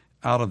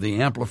 out of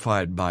the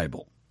Amplified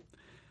Bible.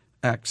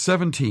 Acts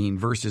 17,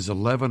 verses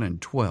 11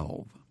 and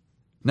 12.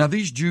 Now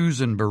these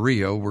Jews in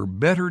Berea were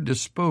better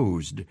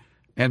disposed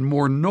and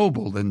more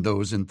noble than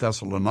those in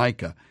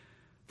Thessalonica,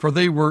 for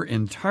they were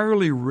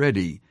entirely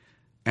ready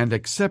and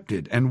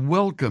accepted and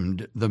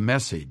welcomed the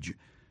message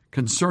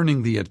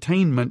concerning the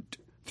attainment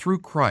through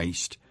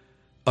Christ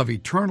of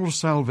eternal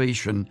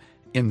salvation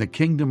in the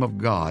kingdom of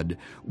God,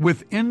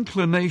 with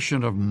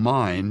inclination of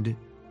mind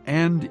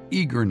and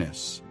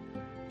eagerness,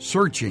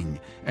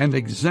 searching and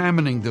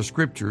examining the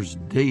Scriptures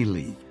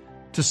daily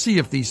to see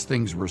if these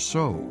things were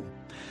so.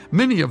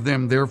 Many of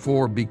them,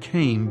 therefore,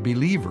 became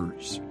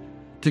believers,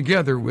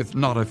 together with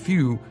not a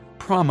few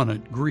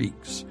prominent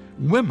Greeks,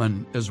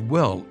 women as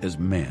well as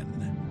men.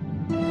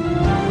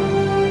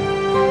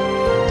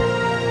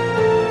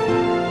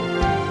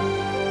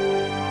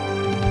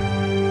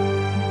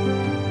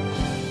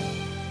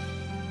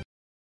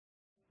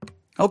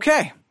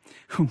 Okay,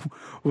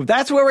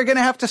 that's where we're going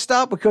to have to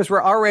stop because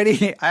we're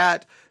already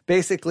at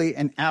basically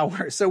an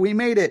hour. So we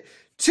made it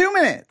 2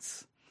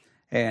 minutes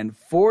and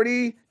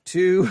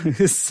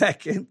 42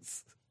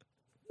 seconds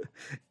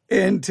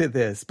into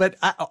this. But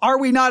are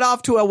we not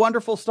off to a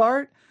wonderful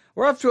start?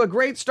 We're off to a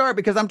great start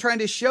because I'm trying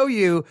to show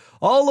you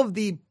all of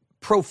the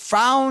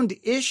profound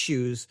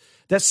issues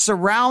that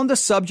surround the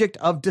subject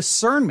of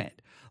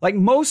discernment. Like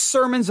most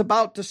sermons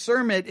about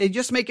discernment, it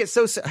just make it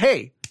so,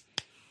 hey,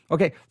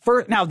 okay,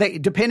 now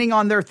depending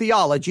on their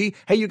theology,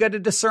 hey, you got to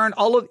discern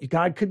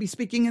God could be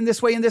speaking in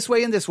this way, in this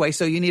way, in this way.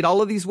 So you need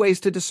all of these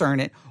ways to discern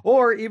it.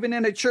 Or even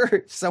in a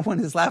church, someone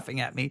is laughing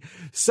at me.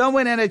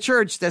 Someone in a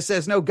church that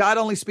says, no, God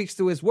only speaks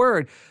through his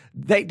word.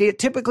 They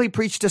typically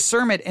preach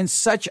discernment in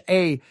such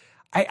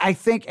I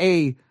think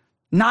a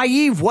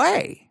naive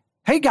way.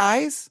 Hey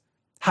guys,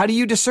 how do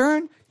you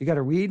discern? You got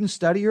to read and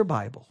study your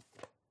Bible.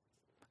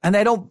 And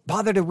they don't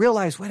bother to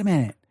realize, wait a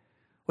minute,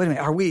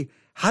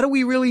 how do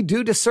we really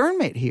do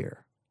discernment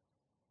here?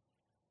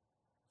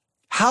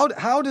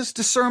 How does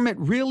discernment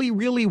really,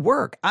 really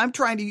work? I'm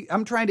trying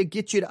to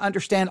get you to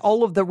understand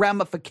all of the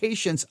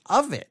ramifications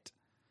of it.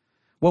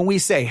 When we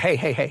say,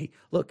 hey,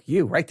 look,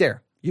 you right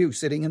there, you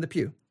sitting in the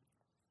pew.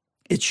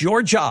 It's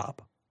your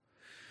job.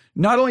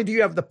 Not only do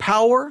you have the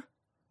power,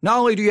 not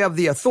only do you have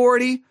the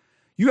authority,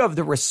 You have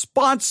the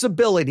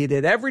responsibility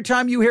that every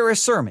time you hear a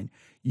sermon,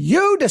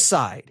 you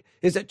decide,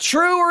 is it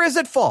true or is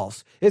it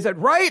false? Is it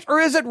right or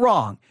is it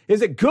wrong?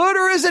 Is it good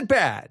or is it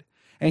bad?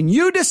 And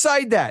you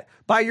decide that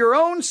by your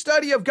own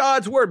study of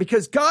God's word,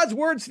 because God's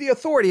word's the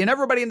authority, and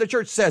everybody in the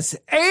church says,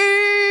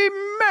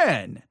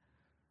 amen.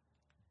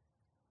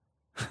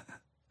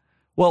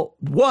 Well,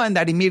 one,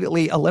 that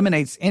immediately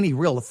eliminates any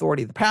real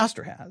authority the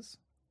pastor has.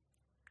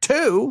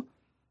 Two,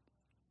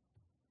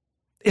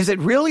 is it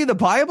really the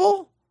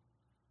Bible?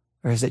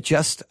 Or is it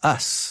just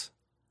us,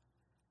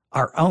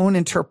 our own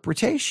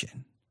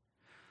interpretation?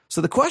 So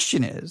the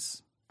question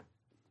is,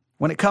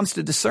 when it comes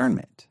to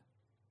discernment,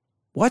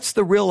 what's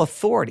the real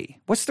authority?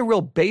 What's the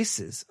real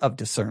basis of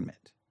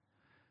discernment?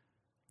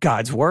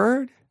 God's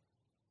word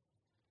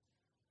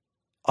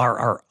or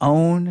our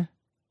own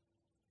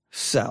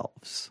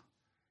selves?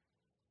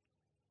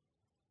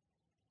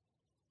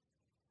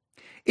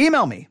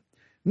 Email me,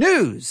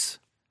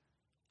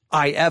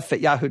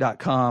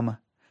 newsif@yahoo.com,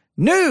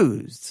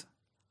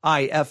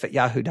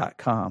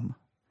 newsif@yahoo.com,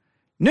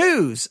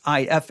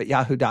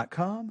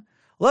 newsif@yahoo.com.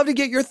 Love to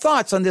get your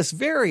thoughts on this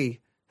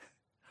very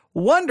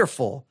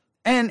wonderful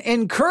and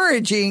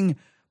encouraging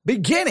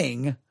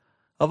beginning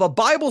of a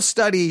Bible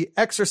study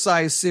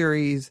exercise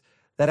series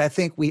that I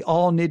think we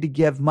all need to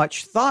give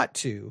much thought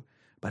to,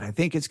 but I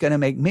think it's going to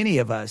make many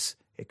of us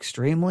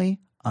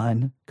extremely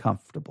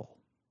uncomfortable.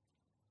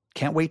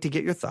 Can't wait to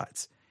get your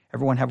thoughts.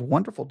 Everyone have a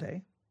wonderful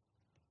day.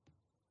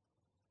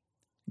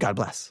 God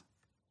bless.